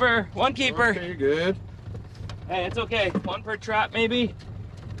 Keeper. One keeper. Okay, good. Hey, it's okay. One per trap maybe.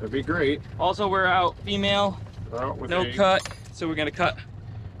 That'd be great. Also, we're out female. Out with No egg. cut. So we're gonna cut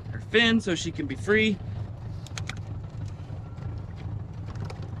her fin so she can be free.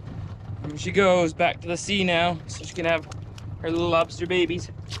 And she goes back to the sea now so she can have her little lobster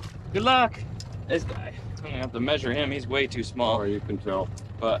babies. Good luck. This guy. I'm gonna have to measure him. He's way too small. Oh, you can tell.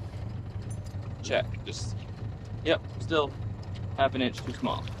 But check. Just yep. Still half an inch too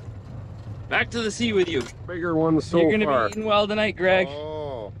small. Back to the sea with you. Bigger ones so You're gonna far. be eating well tonight, Greg.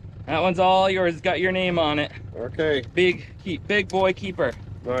 Oh, That one's all yours. It's got your name on it. okay. Big boy keeper.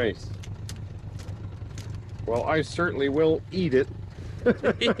 Nice. Well, I certainly will eat it.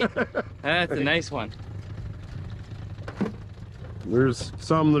 That's a nice one. There's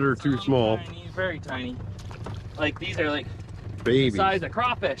some that are too small. Tiny, very tiny. Like these are like the Babies. size of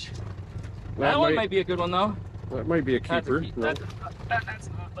crawfish. That one might be a good one though. That might be a That's keeper. that's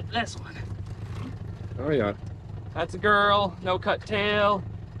not, but this one. Oh yeah. That's a girl. No cut tail.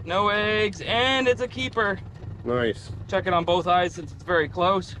 No eggs, and it's a keeper. Nice. Check it on both eyes since it's very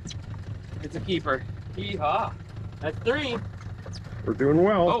close. It's a keeper. Hee-haw. That's 3. We're doing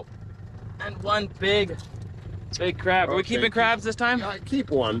well. Oh, and one big crab. Are we Okay, keeping crabs this time? I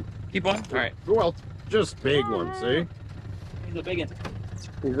keep one. Keep one? All right. Well, just big ones, see? He's a big one.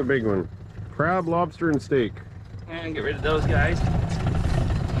 He's a big one. Crab, lobster, and steak. And get rid of those guys.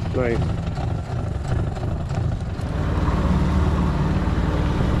 Nice.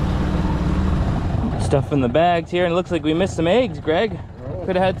 Stuff in the bags here, and it looks like we missed some eggs, Greg. Oh.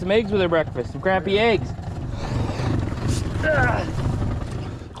 Could have had some eggs with our breakfast. Some crappy eggs.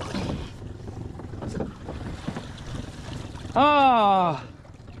 Oh,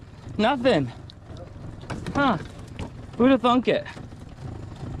 nothing. Huh. Who'd have thunk it?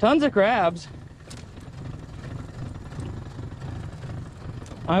 Tons of crabs.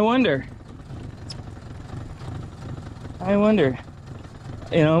 I wonder.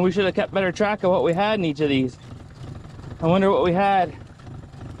 You know, we should have kept better track of what we had in each of these. I wonder what we had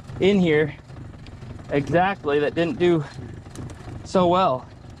in here exactly that didn't do so well.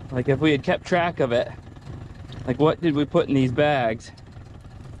 Like if we had kept track of it. Like what did we put in these bags?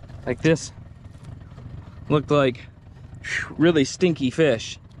 Like this looked like really stinky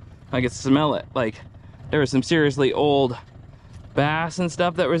fish. I could smell it. Like there was some seriously old bass and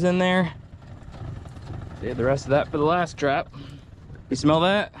stuff that was in there. Save the rest of that for the last trap. You smell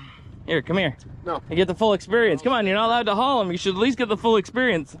that? Here, come here. No. You get the full experience. Come on, you're not allowed to haul them. You should at least get the full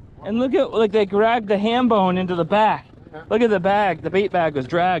experience. And look at, like they dragged the ham bone into the back. Look at the bag. The bait bag was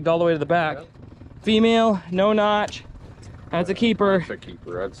dragged all the way to the back. Female, no notch. That's a keeper. That's a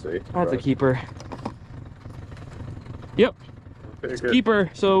keeper, I'd say. That's a keeper. Yep, Okay, good.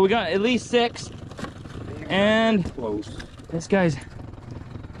 keeper. So we got at least 6. And Close. this guy's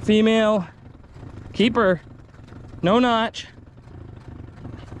female, keeper, no notch.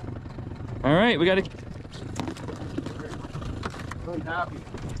 All right, we gotta. I'm happy.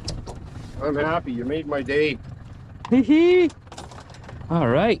 I'm happy. You made my day. Hee hee. All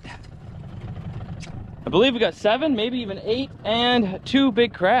right. I believe we got 7, maybe even 8, and 2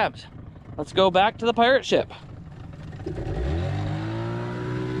 big crabs. Let's go back to the pirate ship.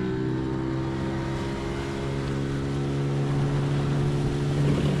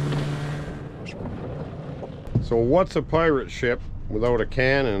 So what's a pirate ship without a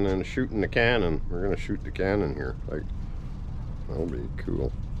cannon and shooting the cannon? We're gonna shoot the cannon here. Like, that'll be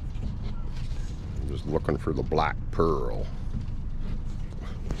cool. I'm just looking for the black pearl.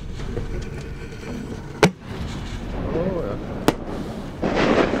 Oh yeah.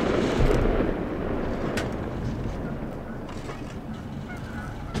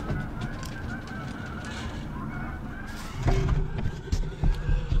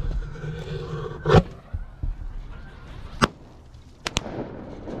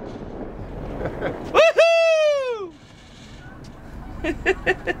 Woohoo!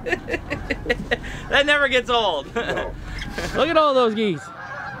 That never gets old. No. Look at all those geese.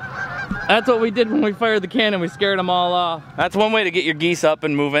 That's what we did when we fired the cannon. We scared them all off. That's one way to get your geese up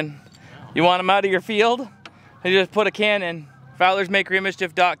and moving. You want them out of your field? You just put a cannon.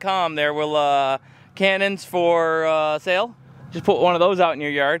 FowlersMakeRealMischief.com. There will cannons for sale. Just put one of those out in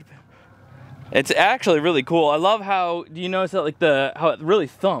your yard. It's actually really cool. I love how, do you notice that, like, how it really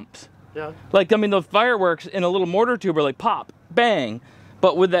thumps? Yeah. Like, I mean, the fireworks in a little mortar tube are like pop, bang.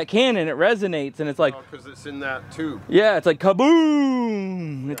 But with that cannon, it resonates and it's like, because it's in that tube. yeah, it's like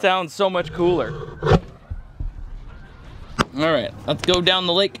kaboom. It sounds so much cooler. All right, let's go down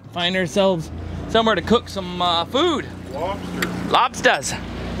the lake, find ourselves somewhere to cook some food. Lobsters. Lobsters.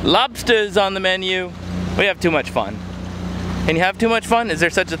 Lobsters on the menu. We have too much fun. Can you have too much fun? Is there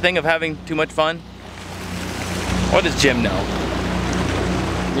such a thing of having too much fun? What does Jim know?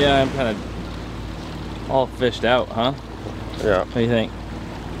 Yeah, I'm kind of all fished out, huh? Yeah. What do you think?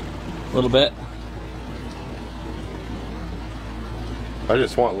 A little bit? I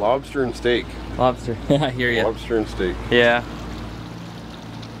just want lobster and steak. Lobster. I hear you. Lobster and steak. Yeah.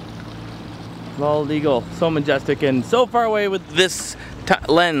 Bald eagle. So majestic and so far away with this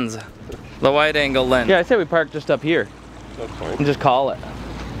lens. The wide angle lens. Yeah, I say we park just up here. That's fine. And just call it.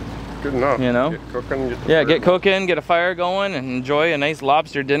 Good enough. You know? Get cooking. Get cooking, get a fire going, and enjoy a nice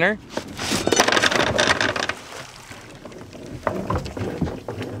lobster dinner.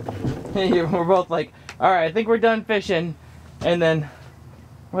 We're both like, all right, I think we're done fishing. And then,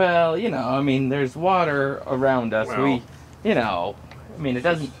 well, you know, I mean, there's water around us. Well, you know, I mean,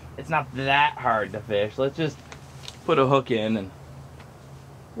 it's not that hard to fish. Let's just put a hook in and.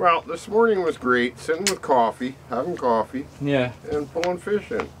 Well, this morning was great. Sitting with coffee, having coffee, Yeah. and pulling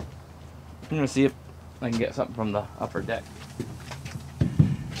fish in. I'm gonna see if I can get something from the upper deck.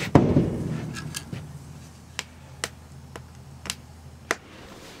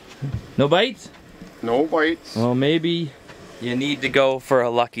 No bites? No bites. Well, maybe you need to go for a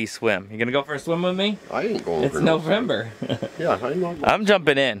lucky swim. You gonna go for a swim with me? I ain't going It's for no November. swim. Yeah, I'm not going. I'm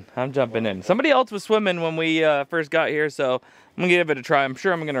jumping in. I'm jumping in. Somebody else was swimming when we first got here, so I'm gonna give it a try. I'm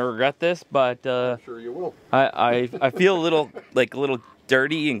sure I'm gonna regret this, but I'm sure you will. I feel a little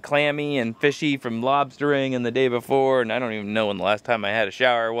dirty and clammy and fishy from lobstering and the day before, and I don't even know when the last time I had a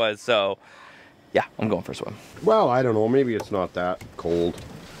shower was. So, yeah, I'm going for a swim. Well, I don't know. Maybe it's not that cold.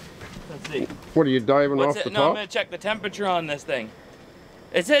 Let's see. What are you diving What's off it? the No, top? I'm gonna check the temperature on this thing.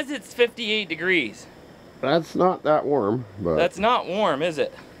 It says it's 58 degrees. That's not that warm, but That's not warm, is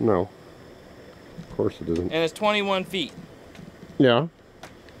it? no. Of course it isn't. And it's 21 feet. Yeah.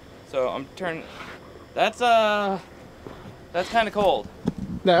 So I'm turning. That's kind of cold.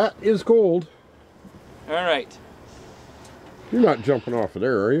 That is cold. All right. You're not jumping off of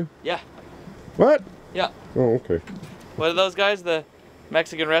there, are you? Yeah. What? Yeah. Oh, okay. What are those guys? The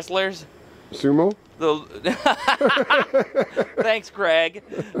Mexican wrestlers? Sumo? Thanks, Craig.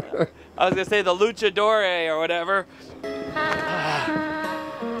 I was gonna say the luchador or whatever.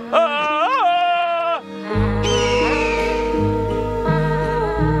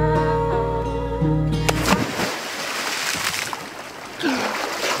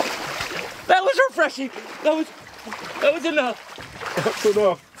 That was refreshing. That was enough. That's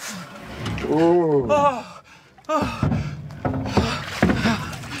enough. Oh.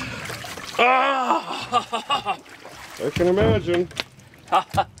 I can imagine.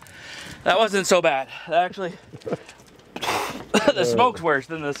 That wasn't so bad. Actually, the smoke's worse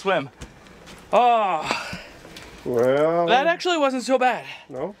than the swim. Oh, Well. that actually wasn't so bad.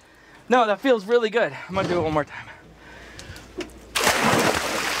 No? No, that feels really good. I'm gonna do it one more time.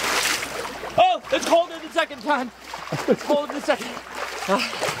 Oh, it's colder the second time. It's colder the second.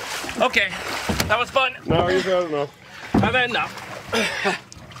 Okay, that was fun. No, you've had enough. I've had enough.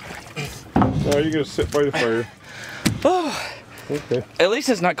 No, you're gonna sit by the fire. Oh, Okay. at least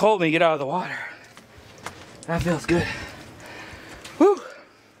it's not cold when you get out of the water. That feels good. Whew.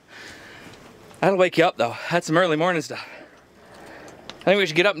 That'll wake you up though. That's some early morning stuff. I think we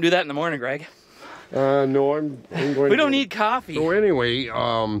should get up and do that in the morning, Greg. No, I'm going We don't need coffee. So anyway,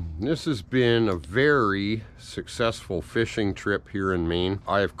 this has been a very successful fishing trip here in Maine.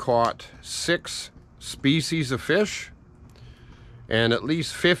 I've caught 6 species of fish and at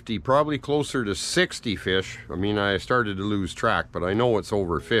least 50, probably closer to 60 fish. I mean, I started to lose track, but I know it's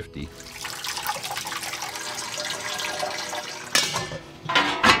over 50.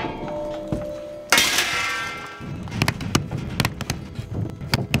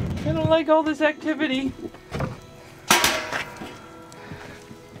 I don't like all this activity.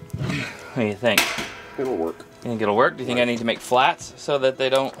 What do you think? It'll work. You think it'll work? Do you think I need to make flats so that they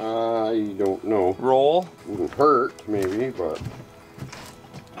don't I don't know. roll? Wouldn't hurt, maybe, but...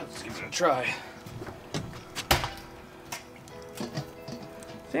 Let's give it a try.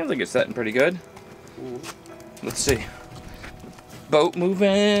 Seems like it's setting pretty good. Let's see. Boat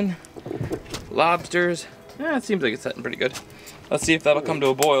moving. Lobsters. Yeah, it seems like it's setting pretty good. Let's see if that'll come to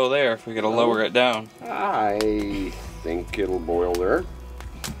a boil there if we gotta lower it down. I think it'll boil there.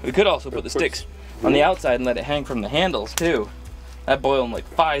 We could also put the sticks on the outside and let it hang from the handles too. That boil in like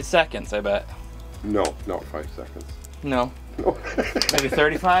 5 seconds, I bet. No, not 5 seconds. No. No. Maybe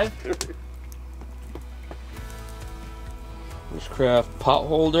 35? Bushcraft pot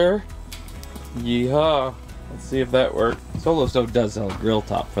holder. Yeehaw. Let's see if that works. Solo Stove does sell a grill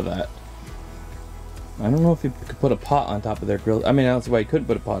top for that. I don't know if you could put a pot on top of their grill. I mean, I don't see why you couldn't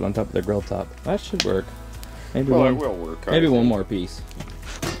put a pot on top of their grill top. That should work. Maybe Well, one, it will work. maybe one more piece.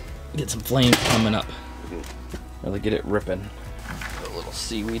 Get some flames coming up. Really get it ripping. Put a little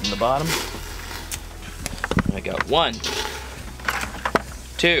seaweed in the bottom. I got 1,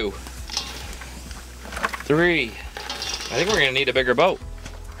 2, 3. I think we're gonna need a bigger boat.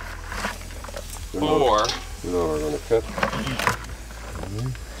 4. No, we're gonna fit.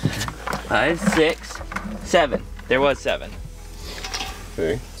 5, 6, 7. There was 7.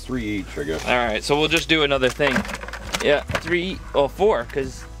 Okay, 3 each, I guess. All right, so we'll just do another thing. Yeah, 3, oh 4,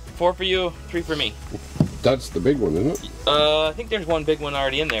 because 4 for you, 3 for me. That's the big one, isn't it? I think there's one big one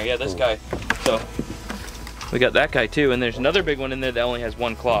already in there. Yeah, this guy. So we got that guy too, and there's another big one in there that only has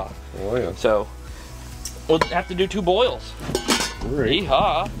 1 claw. Oh yeah. So we'll have to do 2 boils. All right.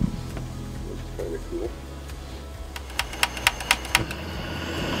 Yeehaw. That's kind of cool.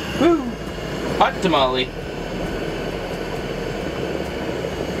 Woo! Hot tamale.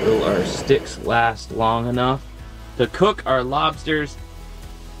 Will our sticks last long enough to cook our lobsters?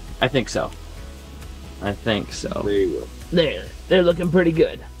 I think so. I think so. They will. They're looking pretty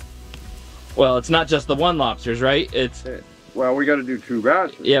good. Well, it's not just the 1 lobsters, right? It's Well, we got to do 2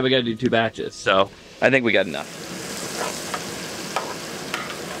 batches. yeah, we gotta do 2 batches. So I think we got enough.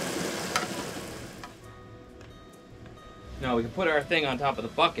 No, we can put our thing on top of the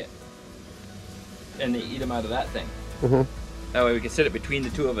bucket, and they eat them out of that thing. That way we can sit it between the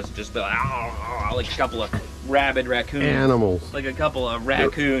 2 of us and just be like, like a couple of rabid raccoons. Animals. Like a couple of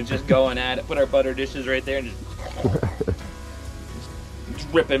raccoons just going at it. Put our butter dishes right there and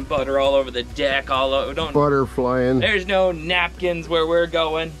just dripping butter all over the deck, all over. Butter flying. There's no napkins where we're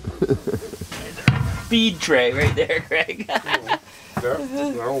going. There's our feed tray right there, Greg. Yeah,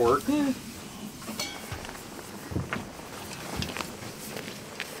 that'll work.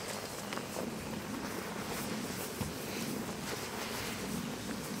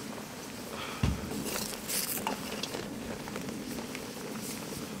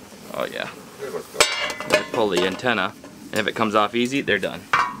 Oh yeah. They pull the antenna, and if it comes off easy, they're done.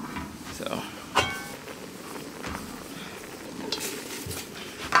 So.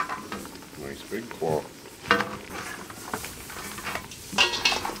 Nice big claw.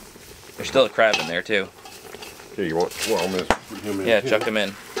 There's still a crab in there too. Okay, you want? Well, I'm gonna put him in. Yeah, here. chuck him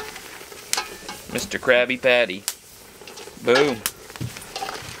in. Mr. Krabby Patty. Boom.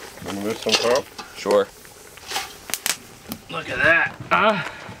 Some of this on top. Sure. Look at that.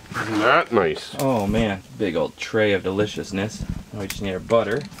 Isn't that nice? Oh man, big old tray of deliciousness. Now we just need our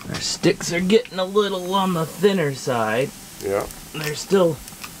butter. Our sticks are getting a little on the thinner side. Yeah. There's still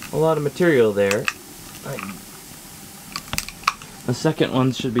a lot of material there. The second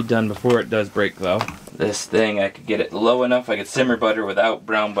one should be done before it does break though. This thing, I could get it low enough I could simmer butter without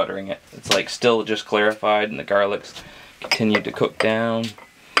brown buttering it. It's like still just clarified and the garlic's continued to cook down.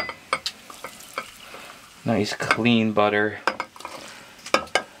 Nice clean butter.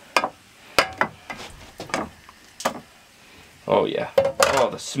 Oh yeah. Oh,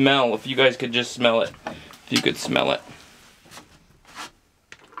 the smell. If you guys could just smell it. If you could smell it.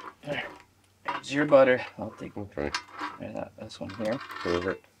 There. Here's your butter. I'll take this one here.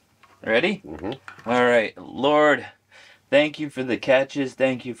 Perfect. Ready? Mm-hmm. All right. Lord, thank you for the catches.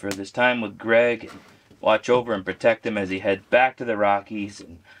 Thank you for this time with Greg. Watch over and protect him as he heads back to the Rockies.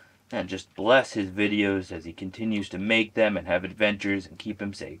 And just bless his videos as he continues to make them and have adventures and keep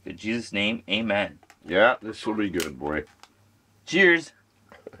him safe. In Jesus' name, amen. Yeah, this will be good, boy. Cheers.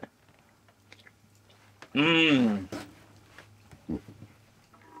 Mmm.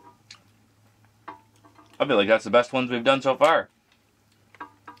 I feel like that's the best ones we've done so far.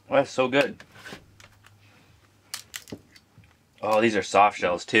 Oh, that's so good. Oh, these are soft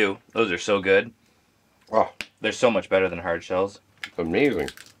shells too. Those are so good. Oh, They're so much better than hard shells. it's amazing.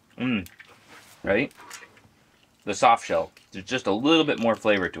 Right? The soft shell. There's just a little bit more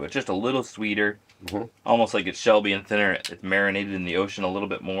flavor to it. Just a little sweeter. Mm-hmm. Almost like its shell being thinner. It's marinated in the ocean a little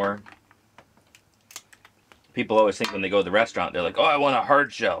bit more. People always think when they go to the restaurant, they're like, oh, I want a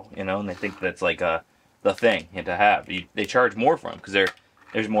hard shell. You know, and they think that's like the thing to have. They charge more for them because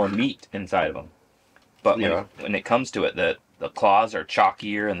there's more meat inside of them. But when it comes to it, the claws are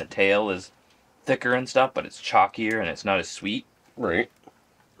chalkier and the tail is thicker and stuff, but it's chalkier and it's not as sweet. Right.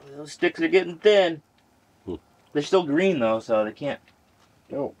 Those sticks are getting thin. They're still green though, so they can't.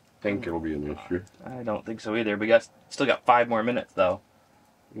 I don't think it'll be an issue. I don't think so either. We still got 5 more minutes though.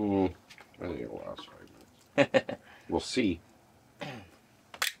 I think it'll last 5 minutes. We'll see.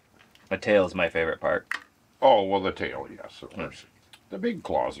 The tail is my favorite part. Oh, well, the tail, yes, of course. The big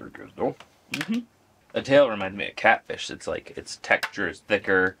claws are good, though. The tail reminds me of catfish. It's like its texture is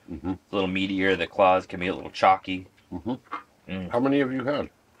thicker, a little meatier. The claws can be a little chalky. How many have you had?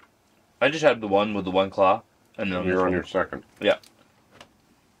 I just had the one with the one claw, and then You're on your second. Yeah.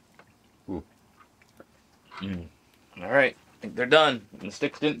 All right, I think they're done. And the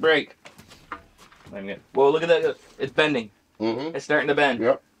sticks didn't break. Whoa, look at that! It's bending. It's starting to bend.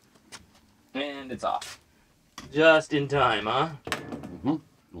 Yep. And it's off. Just in time, huh?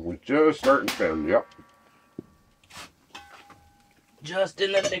 We're just starting to bend. Yep. Just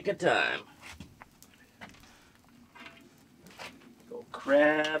in the nick of time. Go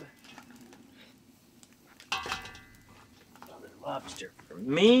crab. Another lobster for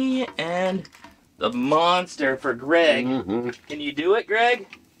me, and the monster for Greg. Can you do it, Greg?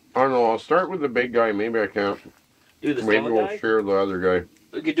 I don't know. I'll start with the big guy. Maybe I can't. Do the Maybe small we'll guy? share the other guy.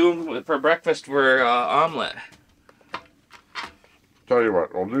 We could do them for breakfast for omelet. Tell you what,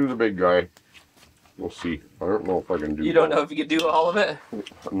 I'll do the big guy. We'll see. I don't know if I can do. You don't both. know if you could do all of it?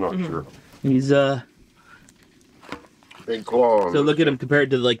 I'm not sure. He's Big claw. So look at him compared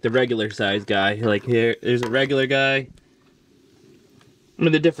to like the regular size guy. Like here, there's a regular guy. I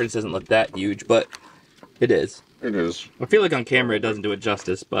mean, the difference doesn't look that huge, but it is. It is. I feel like on camera it doesn't do it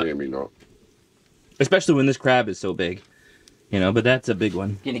justice, but Maybe not. especially when this crab is so big, you know. But that's a big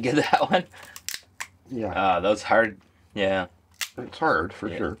one. Can you get that one? Yeah. Those hard. Yeah. It's hard for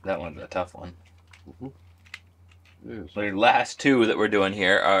Yeah, sure. that one's a tough one. It is. The last two that we're doing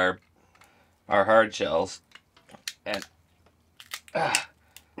here are hard shells, and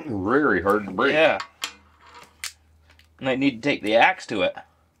Very hard to break. yeah. And I need to take the axe to it.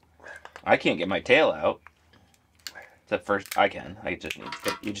 I can't get my tail out. Except first, I can. I just need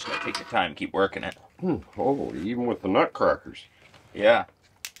to you just gotta take your time and keep working it. Oh, even with the nutcrackers. Yeah.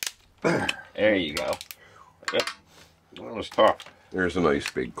 There you go. Yep. That was tough. There's a nice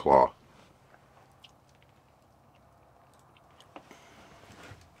big claw.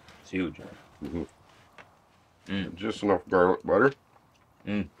 It's huge. Just enough garlic butter.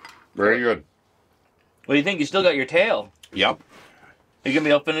 Mm. Very good. What do you think? You still got your tail? Yep. Are you gonna be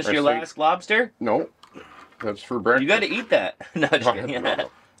able to finish your think- last lobster? No, that's for breakfast. You got to eat that. No, just kidding. No.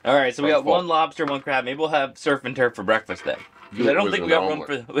 All right, so we got Full. one lobster, one crab. Maybe we'll have surf and turf for breakfast then. 'Cause I don't With think an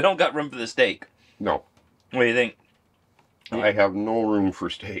we don't got room for the steak. No, What do you think? I have no room for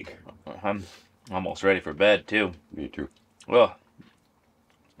steak. I'm almost ready for bed too. Me too. Well,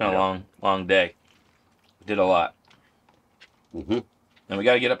 it's been a long day. Did a lot. And we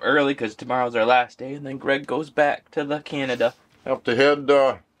got to get up early because tomorrow's our last day, and then Greg goes back to the Canada. Have to head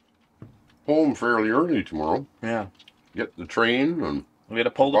home fairly early tomorrow. Yeah. Get the train and We got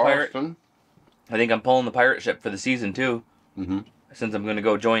to pull the pirate. Boston. I think I'm pulling the pirate ship for the season too. Since I'm going to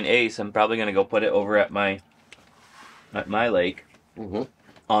go join Ace, I'm probably going to go put it over at my lake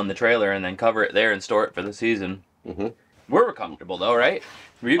on the trailer and then cover it there and store it for the season. We were comfortable though, right?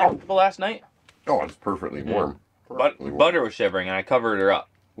 Were you comfortable last night? Oh, it's perfectly warm. But Perfectly warm. Butter was shivering and I covered her up.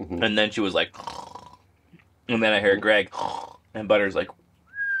 And then she was like, and then I heard Greg, and Butter's like,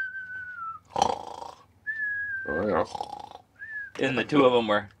 Oh yeah. and the two of them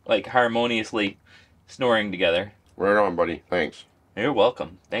were like harmoniously snoring together. Right on, buddy. Thanks. You're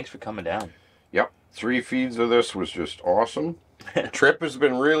welcome. Thanks for coming down. Yep. 3 feeds of this was just awesome. The trip has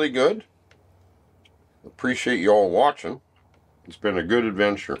been really good. Appreciate you all watching. It's been a good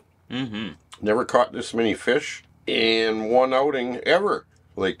adventure. Never caught this many fish in one outing ever,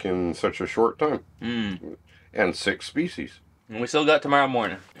 like in such a short time. And 6 species. And we still got tomorrow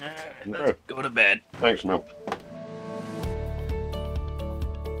morning. Let's go to bed. Thanks, Mel.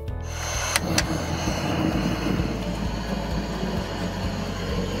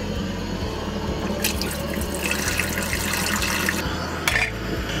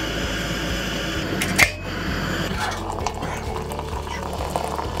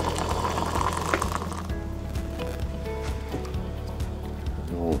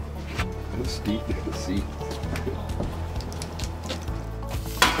 Oh, it's deep in the sea.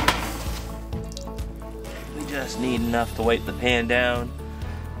 We just need enough to wipe the pan down,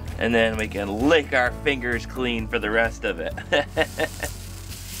 and then we can lick our fingers clean for the rest of it.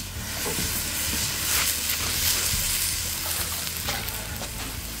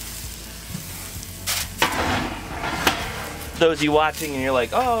 Those of you watching and you're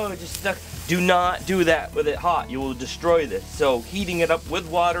like, oh, just stuck. Do not do that with it hot. You will destroy this. So heating it up with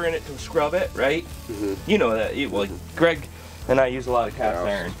water in it to scrub it, right? You know that. Well, Greg and I use a lot of cast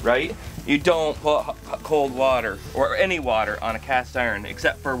iron, right? You don't put cold water or any water on a cast iron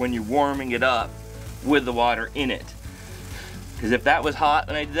except for when you're warming it up with the water in it. Because if that was hot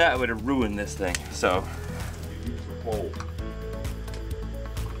when I did that, I would have ruined this thing. So.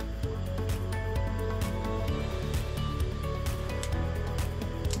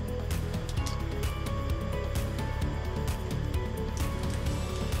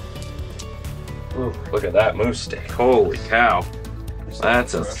 Ooh, look at that moose stick. Holy cow.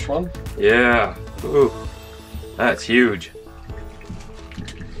 That's a fresh one? Yeah. Ooh. That's huge.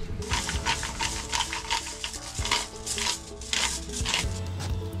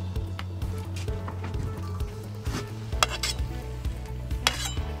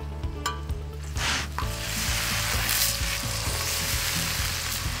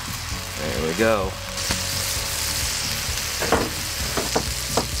 There we go.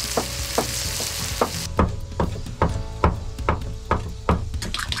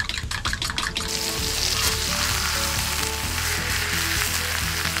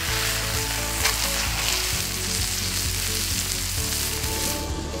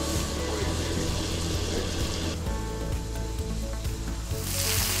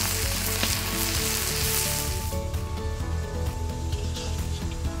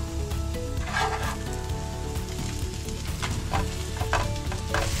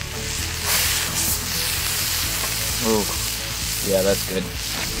 Oh, yeah, that's good.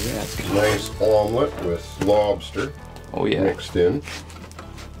 Yeah, that's good. Nice omelet with lobster. Oh yeah. Mixed in.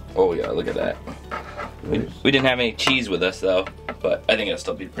 Oh yeah, look at that. Nice. We didn't have any cheese with us though, but I think it'll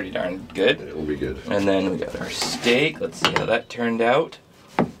still be pretty darn good. It'll be good. And then we got our steak. Let's see how that turned out.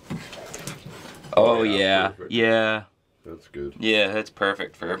 Oh yeah, perfect. yeah. That's good. Yeah, that's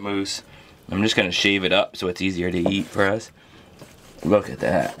perfect for a moose. I'm just gonna shave it up so it's easier to eat for us. Look at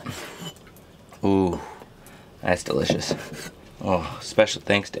that. Ooh, that's delicious. Oh, special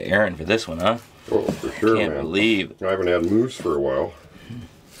thanks to Aaron for this one, huh? Oh, for sure, Can't man. believe. I haven't had moose for a while.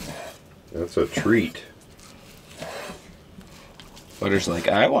 That's a treat. Butter's like,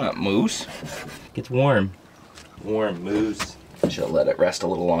 I want moose. Gets warm. Warm moose. Should let it rest a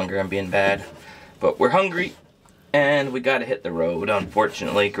little longer. I'm being bad. But we're hungry. And we gotta hit the road.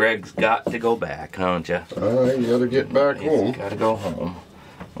 Unfortunately, Greg's got to go back, don't you? You gotta get back home. Gotta go home.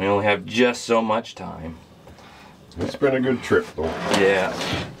 We only have just so much time. It's been a good trip, though. Yeah.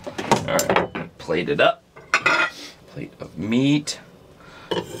 Alright, plate it up. Plate of meat.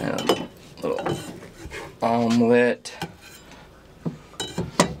 And a little omelet.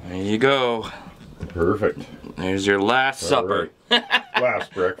 There you go. Perfect. There's your last supper. Right.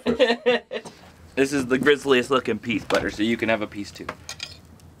 Last breakfast. This is the grisliest looking piece, Butter, so you can have a piece too.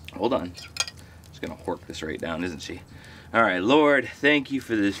 Hold on. She's gonna hork this right down, isn't she? Alright, Lord, thank you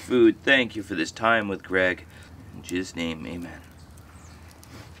for this food. Thank you for this time with Greg. In Jesus' name, amen.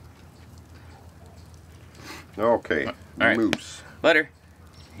 Okay. All right. Moose. Butter,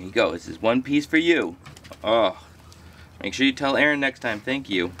 here you go. This is one piece for you. Oh, make sure you tell Aaron next time. Thank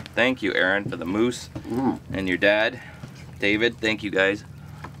you. Thank you, Aaron, for the moose. And your dad, David. Thank you, guys.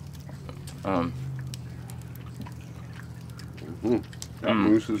 That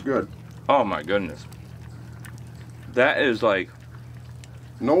moose is good. Oh my goodness. That is like...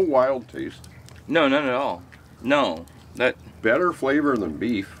 No wild taste. No, none at all. No. That... Better flavor than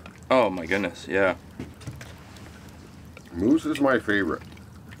beef. Oh my goodness, yeah. Moose is my favorite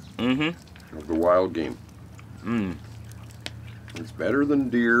of the wild game. It's better than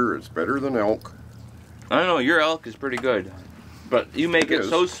deer. It's better than elk. I don't know, your elk is pretty good. But you make it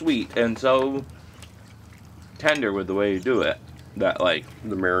so sweet and so tender with the way you do it that, like,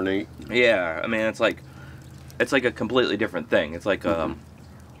 the marinade. Yeah, I mean, it's like a completely different thing. It's like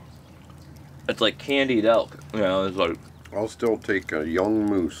it's like candied elk. You know, it's like I'll still take a young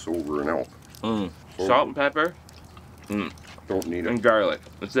moose over an elk. Salt and pepper. Don't need it. And garlic.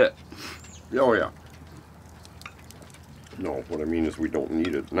 That's it. Oh yeah. No, what I mean is we don't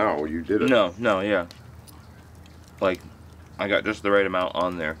need it now. You did it. No, yeah. Like, I got just the right amount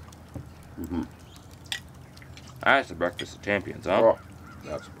on there. That's the breakfast of champions, huh? Oh,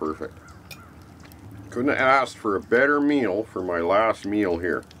 that's perfect. Couldn't have asked for a better meal for my last meal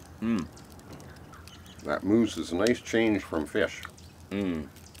here. That moose is a nice change from fish.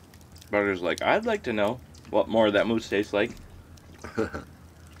 Butter's like, I'd like to know what more of that moose tastes like.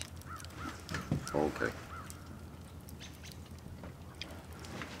 Okay.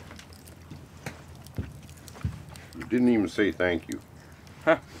 You didn't even say thank you.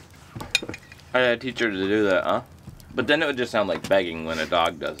 Huh. I had to teach her to do that, huh? But then it would just sound like begging when a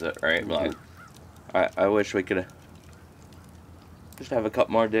dog does it, right? Like, I wish we could just have a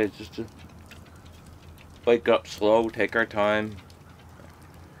couple more days just to wake up slow, take our time.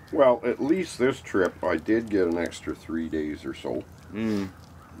 Well, at least this trip I did get an extra 3 days or so.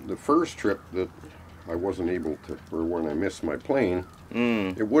 The first trip that I wasn't able to, or when I missed my plane,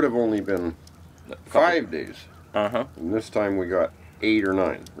 it would have only been 5 days. And this time we got 8 or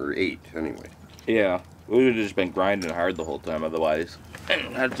 9, or 8 anyway. Yeah, we would have just been grinding hard the whole time otherwise.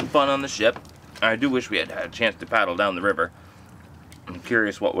 And had some fun on the ship. I do wish we had had a chance to paddle down the river. I'm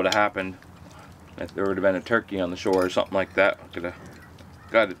curious what would have happened if there would have been a turkey on the shore or something like that. Could have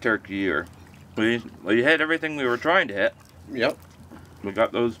got a turkey, or we hit everything we were trying to hit. Yep. We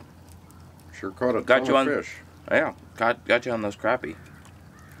got those. Sure caught a ton of fish. Yeah, got you on those crappie.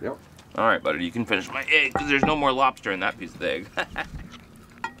 Yep. All right, buddy, you can finish my egg because there's no more lobster in that piece of the egg.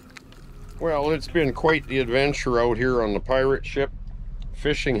 Well, it's been quite the adventure out here on the pirate ship.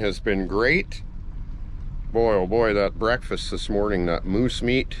 Fishing has been great. Boy, oh boy, that breakfast this morning, that moose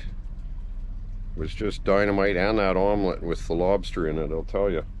meat was just dynamite, and that omelet with the lobster in it, I'll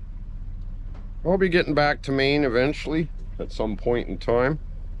tell you. I'll be getting back to Maine eventually at some point in time.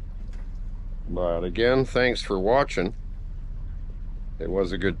 But again, thanks for watching. It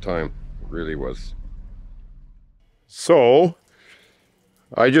was a good time. It really was. So,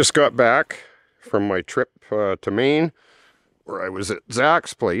 I just got back from my trip to Maine, where I was at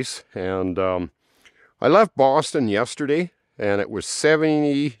Zach's place, and I left Boston yesterday, and it was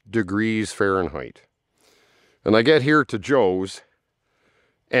 70 degrees Fahrenheit. And I get here to Joe's,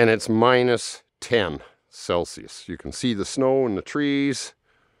 and it's minus 10 Celsius. You can see the snow in the trees.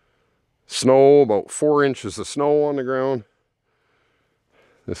 Snow, about 4 inches of snow on the ground.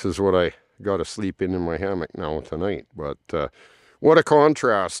 This is what I got to sleep in my hammock now tonight. But what a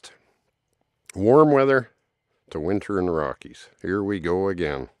contrast. Warm weather to winter in the Rockies. Here we go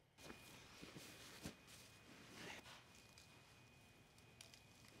again.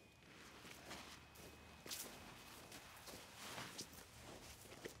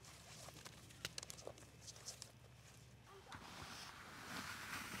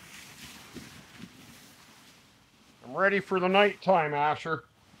 I'm ready for the nighttime, Asher.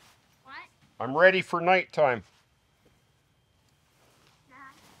 What? I'm ready for nighttime.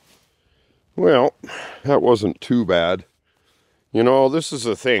 Well, that wasn't too bad. You know, this is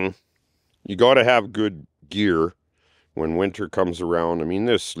the thing. You got to have good gear when winter comes around. I mean,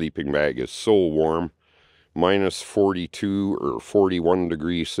 this sleeping bag is so warm. Minus 42 or 41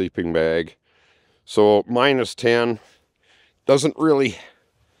 degree sleeping bag. So minus 10 doesn't really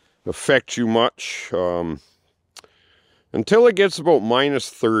affect you much. Until it gets about minus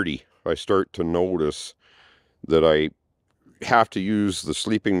 30, I start to notice that I have to use the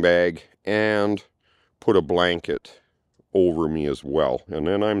sleeping bag and put a blanket over me as well. And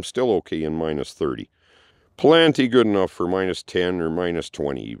then I'm still okay in minus 30. Plenty good enough for minus 10 or minus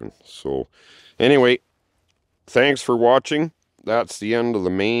 20 even. So anyway, thanks for watching. That's the end of the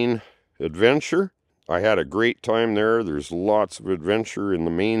Maine adventure. I had a great time there. There's lots of adventure in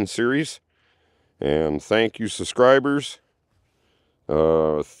the Maine series. And thank you, subscribers.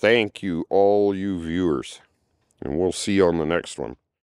 Thank you, all you viewers. And we'll see you on the next one.